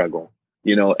you struggle.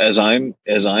 As I'm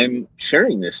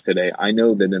sharing this today, I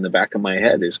know that in the back of my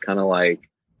head is kind of like,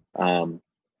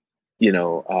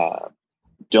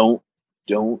 don't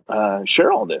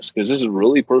share all this, because this is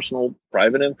really personal,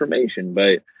 private information.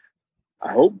 But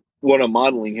I hope what I'm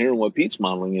modeling here and what Pete's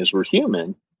modeling is, we're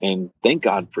human, and thank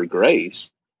God for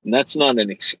grace. And that's not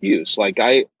an excuse. Like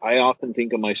I often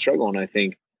think of my struggle, and I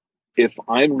think, if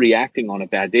I'm reacting on a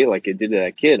bad day like I did to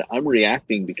that kid, I'm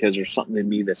reacting because there's something in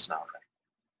me that's not right.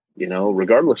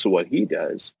 Regardless of what he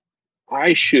does,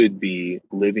 I should be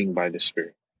living by the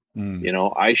Spirit.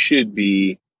 I should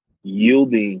be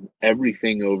yielding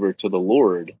everything over to the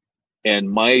Lord, and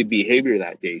my behavior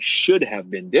that day should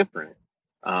have been different.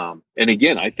 And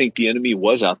again, I think the enemy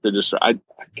was out there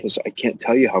because I can't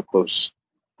tell you how close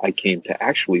I came to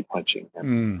actually punching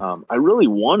him. I really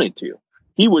wanted to.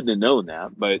 He wouldn't have known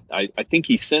that, but I think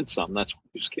he sensed something. That's why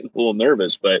he was getting a little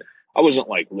nervous. But I wasn't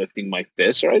like lifting my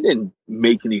fist, or I didn't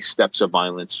make any steps of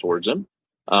violence towards him.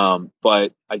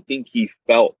 But I think he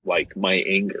felt like my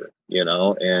anger,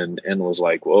 and was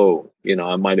like, whoa,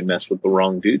 I might have messed with the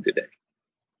wrong dude today.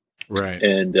 Right.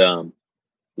 And,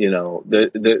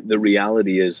 the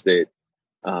reality is that,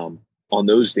 on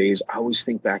those days, I always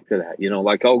think back to that,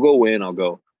 like I'll go in, I'll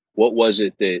go, what was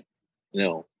it that,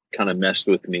 kind of messed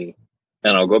with me?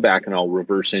 And I'll go back and I'll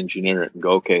reverse engineer it and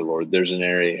go, okay, Lord, there's an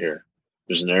area here.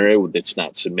 There's an area that's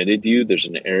not submitted to you. There's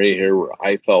an area here where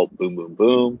I felt boom, boom,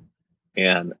 boom.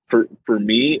 And for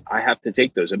me, I have to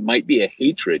take those. It might be a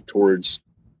hatred towards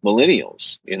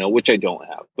millennials, which I don't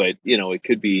have, but it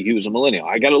could be, he was a millennial.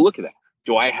 I got to look at that.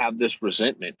 Do I have this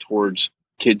resentment towards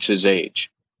kids his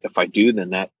age? If I do, then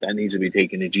that needs to be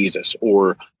taken to Jesus.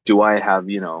 Or do I have,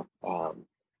 do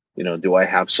I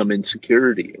have some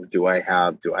insecurity? Or did I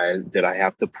have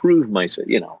to prove myself?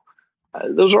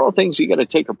 Those are all things you got to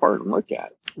take apart and look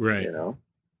at. Right.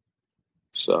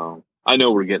 So I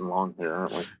know we're getting long here,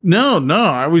 aren't we? No.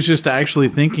 I was just actually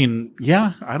thinking,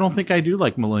 yeah, I don't think I do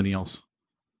like millennials.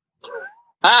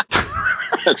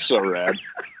 That's so rad.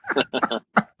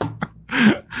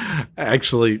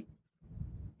 Actually,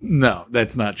 no,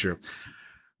 that's not true.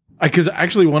 Because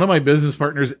actually, one of my business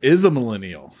partners is a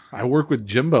millennial. I work with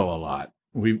Jimbo a lot.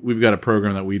 We've got a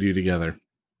program that we do together,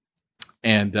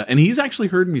 and he's actually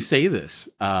heard me say this.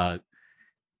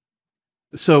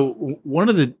 So one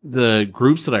of the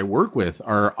groups that I work with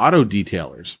are auto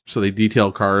detailers. So they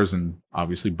detail cars and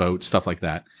obviously boats, stuff like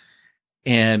that.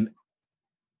 And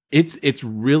it's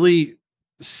really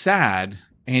sad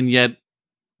And yet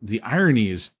the irony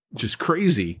is just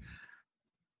crazy.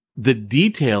 The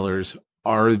detailers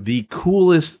are the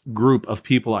coolest group of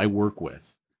people I work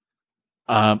with.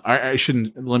 I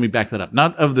shouldn't, let me back that up.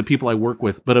 Not of the people I work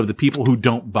with, but of the people who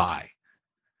don't buy.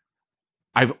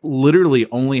 I've literally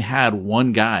only had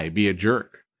one guy be a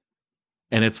jerk.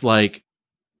 And it's like,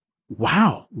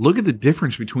 wow, look at the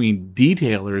difference between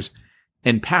detailers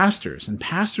and pastors. And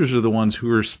pastors are the ones who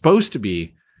are supposed to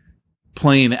be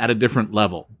playing at a different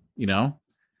level, you know?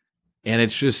 And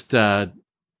it's just,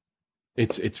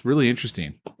 it's really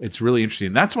interesting. It's really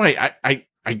interesting. That's why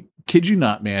I kid you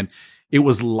not, man. It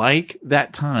was like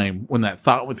that time when that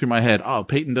thought went through my head. Oh,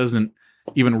 Peyton doesn't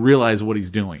even realize what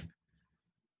he's doing.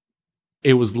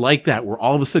 It was like that, where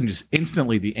all of a sudden, just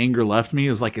instantly, the anger left me.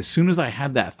 It was like, as soon as I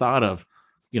had that thought of,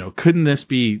 couldn't this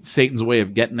be Satan's way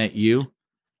of getting at you?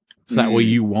 So that way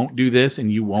you won't do this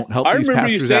and you won't help these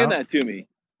pastors out. I remember you saying that to me.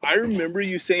 I remember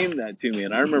you saying that to me.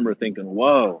 And I remember thinking,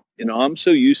 whoa, I'm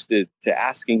so used to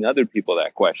asking other people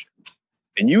that question.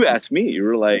 And you asked me, you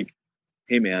were like,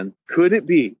 hey man, could it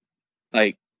be?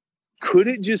 Like, could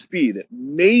it just be that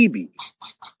maybe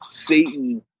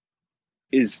Satan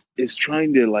is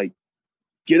trying to like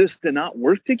get us to not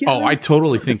work together? Oh, I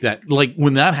totally think that. Like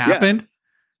when that happened,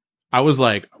 I was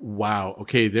like, wow,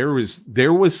 okay, there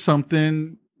was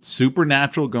something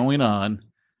supernatural going on,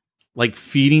 like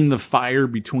feeding the fire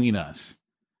between us.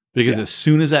 Because as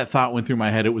soon as that thought went through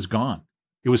my head, it was gone.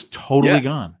 It was totally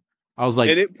gone. I was like,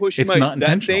 and it pushed it's not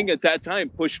intentional. That thing at that time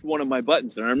pushed one of my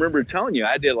buttons. And I remember telling you,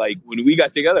 I had to, like, when we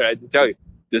got together, I had to tell you,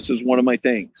 this is one of my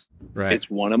things. Right. It's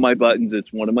one of my buttons.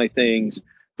 It's one of my things.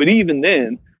 But even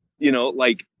then,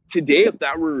 like today, if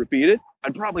that were repeated,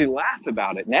 I'd probably laugh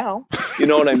about it now. You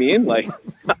know what I mean? Like,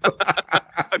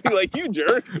 I'd be like, you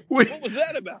jerk. What was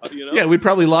that about? Yeah, we'd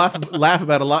probably laugh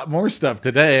about a lot more stuff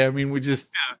today. I mean,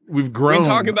 we've grown. We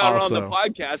talk about also. it on the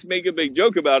podcast, make a big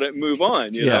joke about it and move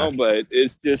on, you know, but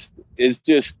it's just,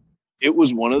 it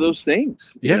was one of those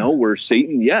things, you know, where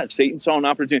Satan saw an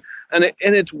opportunity. And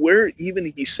it's where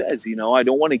even he says, I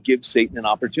don't want to give Satan an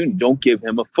opportunity. Don't give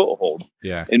him a foothold.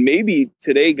 Yeah. And maybe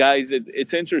today, guys,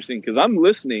 it's interesting because I'm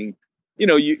listening.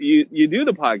 You do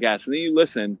the podcast and then you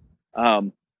listen.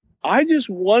 I just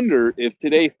wonder if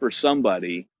today for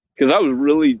somebody, because I was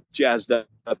really jazzed up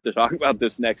to talk about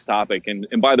this next topic. And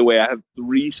by the way, I have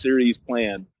 3 series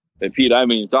planned that Pete, I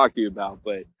haven't even talked to you about,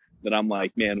 but that I'm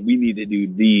like, man, we need to do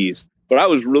these. But I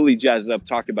was really jazzed up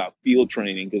talking about field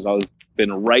training because I was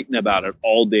been writing about it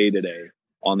all day today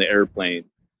on the airplane.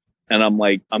 And I'm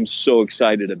like, I'm so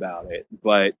excited about it.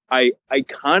 But I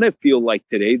kind of feel like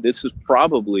today, this is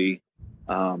probably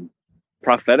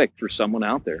prophetic for someone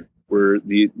out there where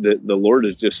the Lord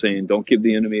is just saying, don't give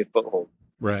the enemy a foothold.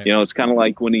 Right. It's kind of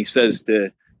like when he says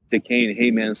to Cain,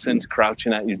 hey man, sin's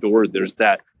crouching at your door. There's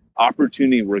that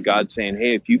opportunity where God's saying,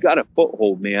 hey, if you got a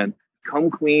foothold, man,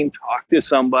 come clean, talk to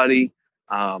somebody.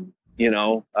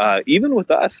 Even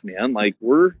with us, man, like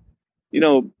we're,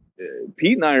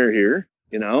 Pete and I are here,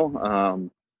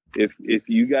 if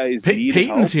you guys need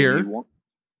Peyton's help, here.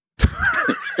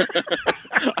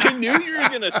 I knew you were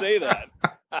going to say that.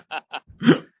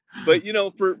 But,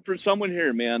 for someone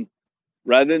here, man,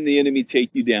 rather than the enemy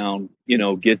take you down,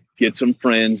 get some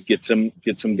friends, get some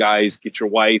guys, get your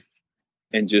wife,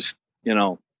 and just,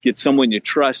 get someone you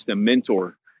trust, a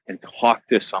mentor, and talk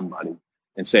to somebody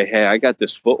and say, hey, I got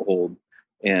this foothold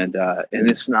and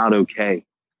it's not okay.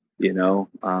 The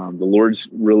Lord's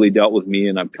really dealt with me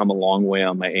and I've come a long way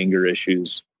on my anger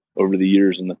issues over the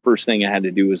years. And the first thing I had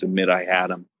to do was admit I had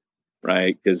them,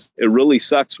 right? Because it really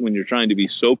sucks when you're trying to be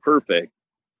so perfect,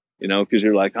 because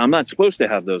you're like, I'm not supposed to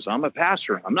have those. I'm a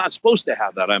pastor. I'm not supposed to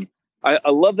have that. I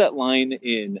love that line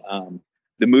in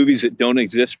the movies that don't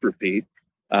exist for Pete.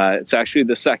 It's actually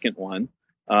the second one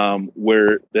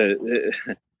where the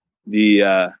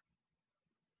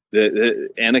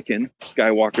Anakin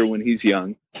Skywalker, when he's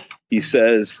young, he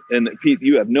says, and Pete,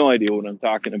 you have no idea what I'm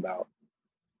talking about.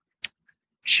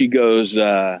 She goes,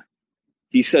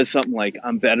 he says something like,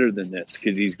 I'm better than this,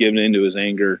 because he's given into his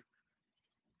anger.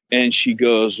 And she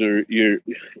goes, or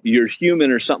you're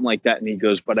human or something like that. And he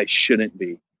goes, but I shouldn't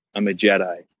be. I'm a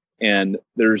Jedi. And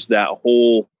there's that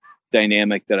whole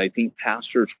dynamic that I think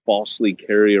pastors falsely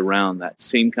carry around, that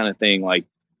same kind of thing. Like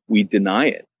we deny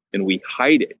it and we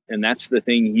hide it. And that's the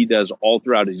thing he does all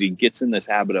throughout, is he gets in this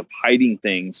habit of hiding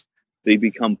things. They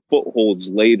become footholds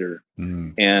later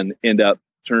and end up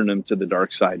turning them to the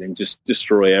dark side and just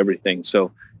destroy everything.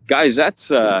 So guys, that's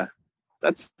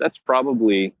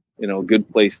probably, a good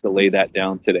place to lay that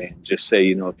down today and just say,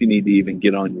 if you need to even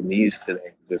get on your knees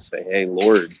today, just say, hey,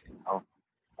 Lord,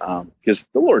 because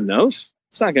the Lord knows.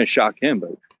 It's not going to shock him,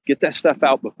 but get that stuff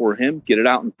out before him, get it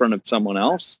out in front of someone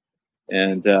else.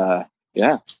 And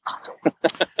yeah.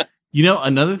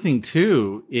 Another thing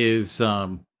too is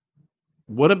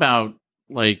what about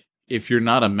like if you're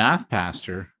not a math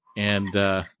pastor and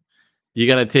you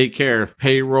got to take care of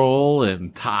payroll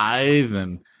and tithe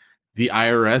and the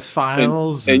IRS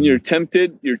files, and you're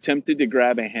tempted to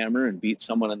grab a hammer and beat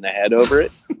someone in the head over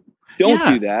it.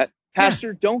 Don't do that.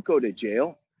 Pastor, don't go to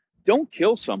jail. Don't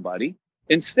kill somebody.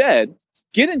 Instead,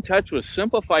 get in touch with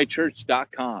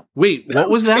simplifychurch.com. Wait, what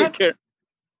was that?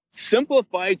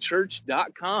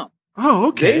 Simplifychurch.com. Oh,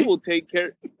 okay.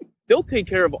 They'll take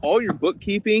care of all your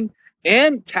bookkeeping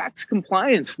and tax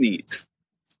compliance needs.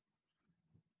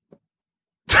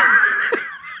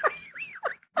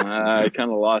 I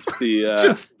kind of lost the.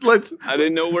 I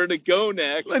didn't know where to go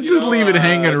next. Let's just leave it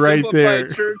hanging right there.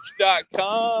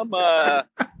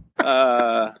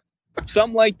 Simplifychurch.com.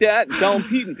 Something like that. And tell them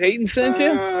Pete and Peyton sent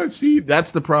you. See,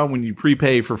 that's the problem when you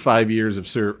prepay for 5 years of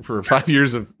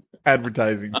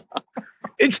advertising.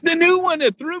 It's the new one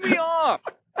that threw me off.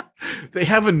 They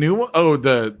have a new one. Oh,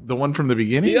 the one from the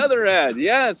beginning. The other ad.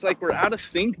 Yeah, it's like we're out of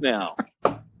sync now.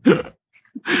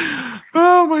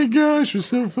 Oh my gosh, it's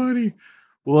so funny.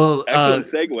 Well, excellent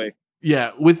segue.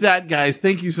 Yeah, with that, guys,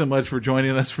 thank you so much for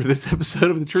joining us for this episode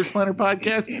of the Church Planter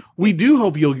Podcast. We do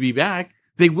hope you'll be back.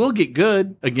 They will get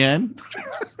good again.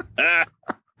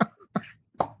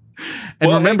 And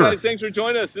remember, hey guys, thanks for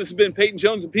joining us. This has been Peyton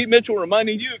Jones and Pete Mitchell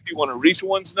reminding you, if you want to reach the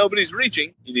ones nobody's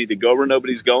reaching, you need to go where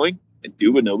nobody's going and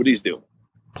do what nobody's doing.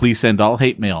 Please send all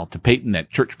hate mail to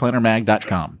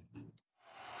Peyton@churchplantermag.com.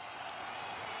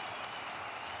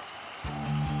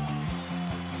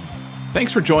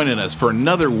 Thanks for joining us for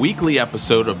another weekly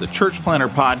episode of the Church Planter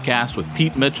Podcast with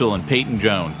Pete Mitchell and Peyton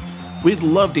Jones. We'd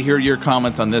love to hear your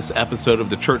comments on this episode of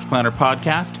the Church Planter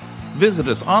Podcast. Visit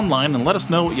us online and let us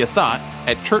know what you thought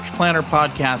at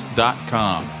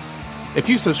churchplanterpodcast.com. If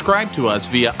you subscribe to us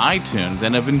via iTunes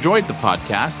and have enjoyed the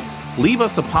podcast, leave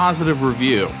us a positive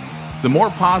review. The more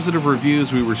positive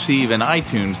reviews we receive in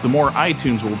iTunes, the more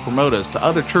iTunes will promote us to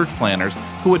other church planners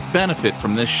who would benefit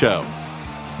from this show.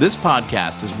 This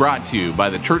podcast is brought to you by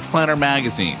the Church Planter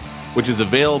Magazine, which is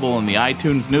available in the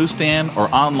iTunes newsstand or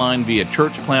online via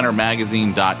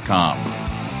churchplantermagazine.com.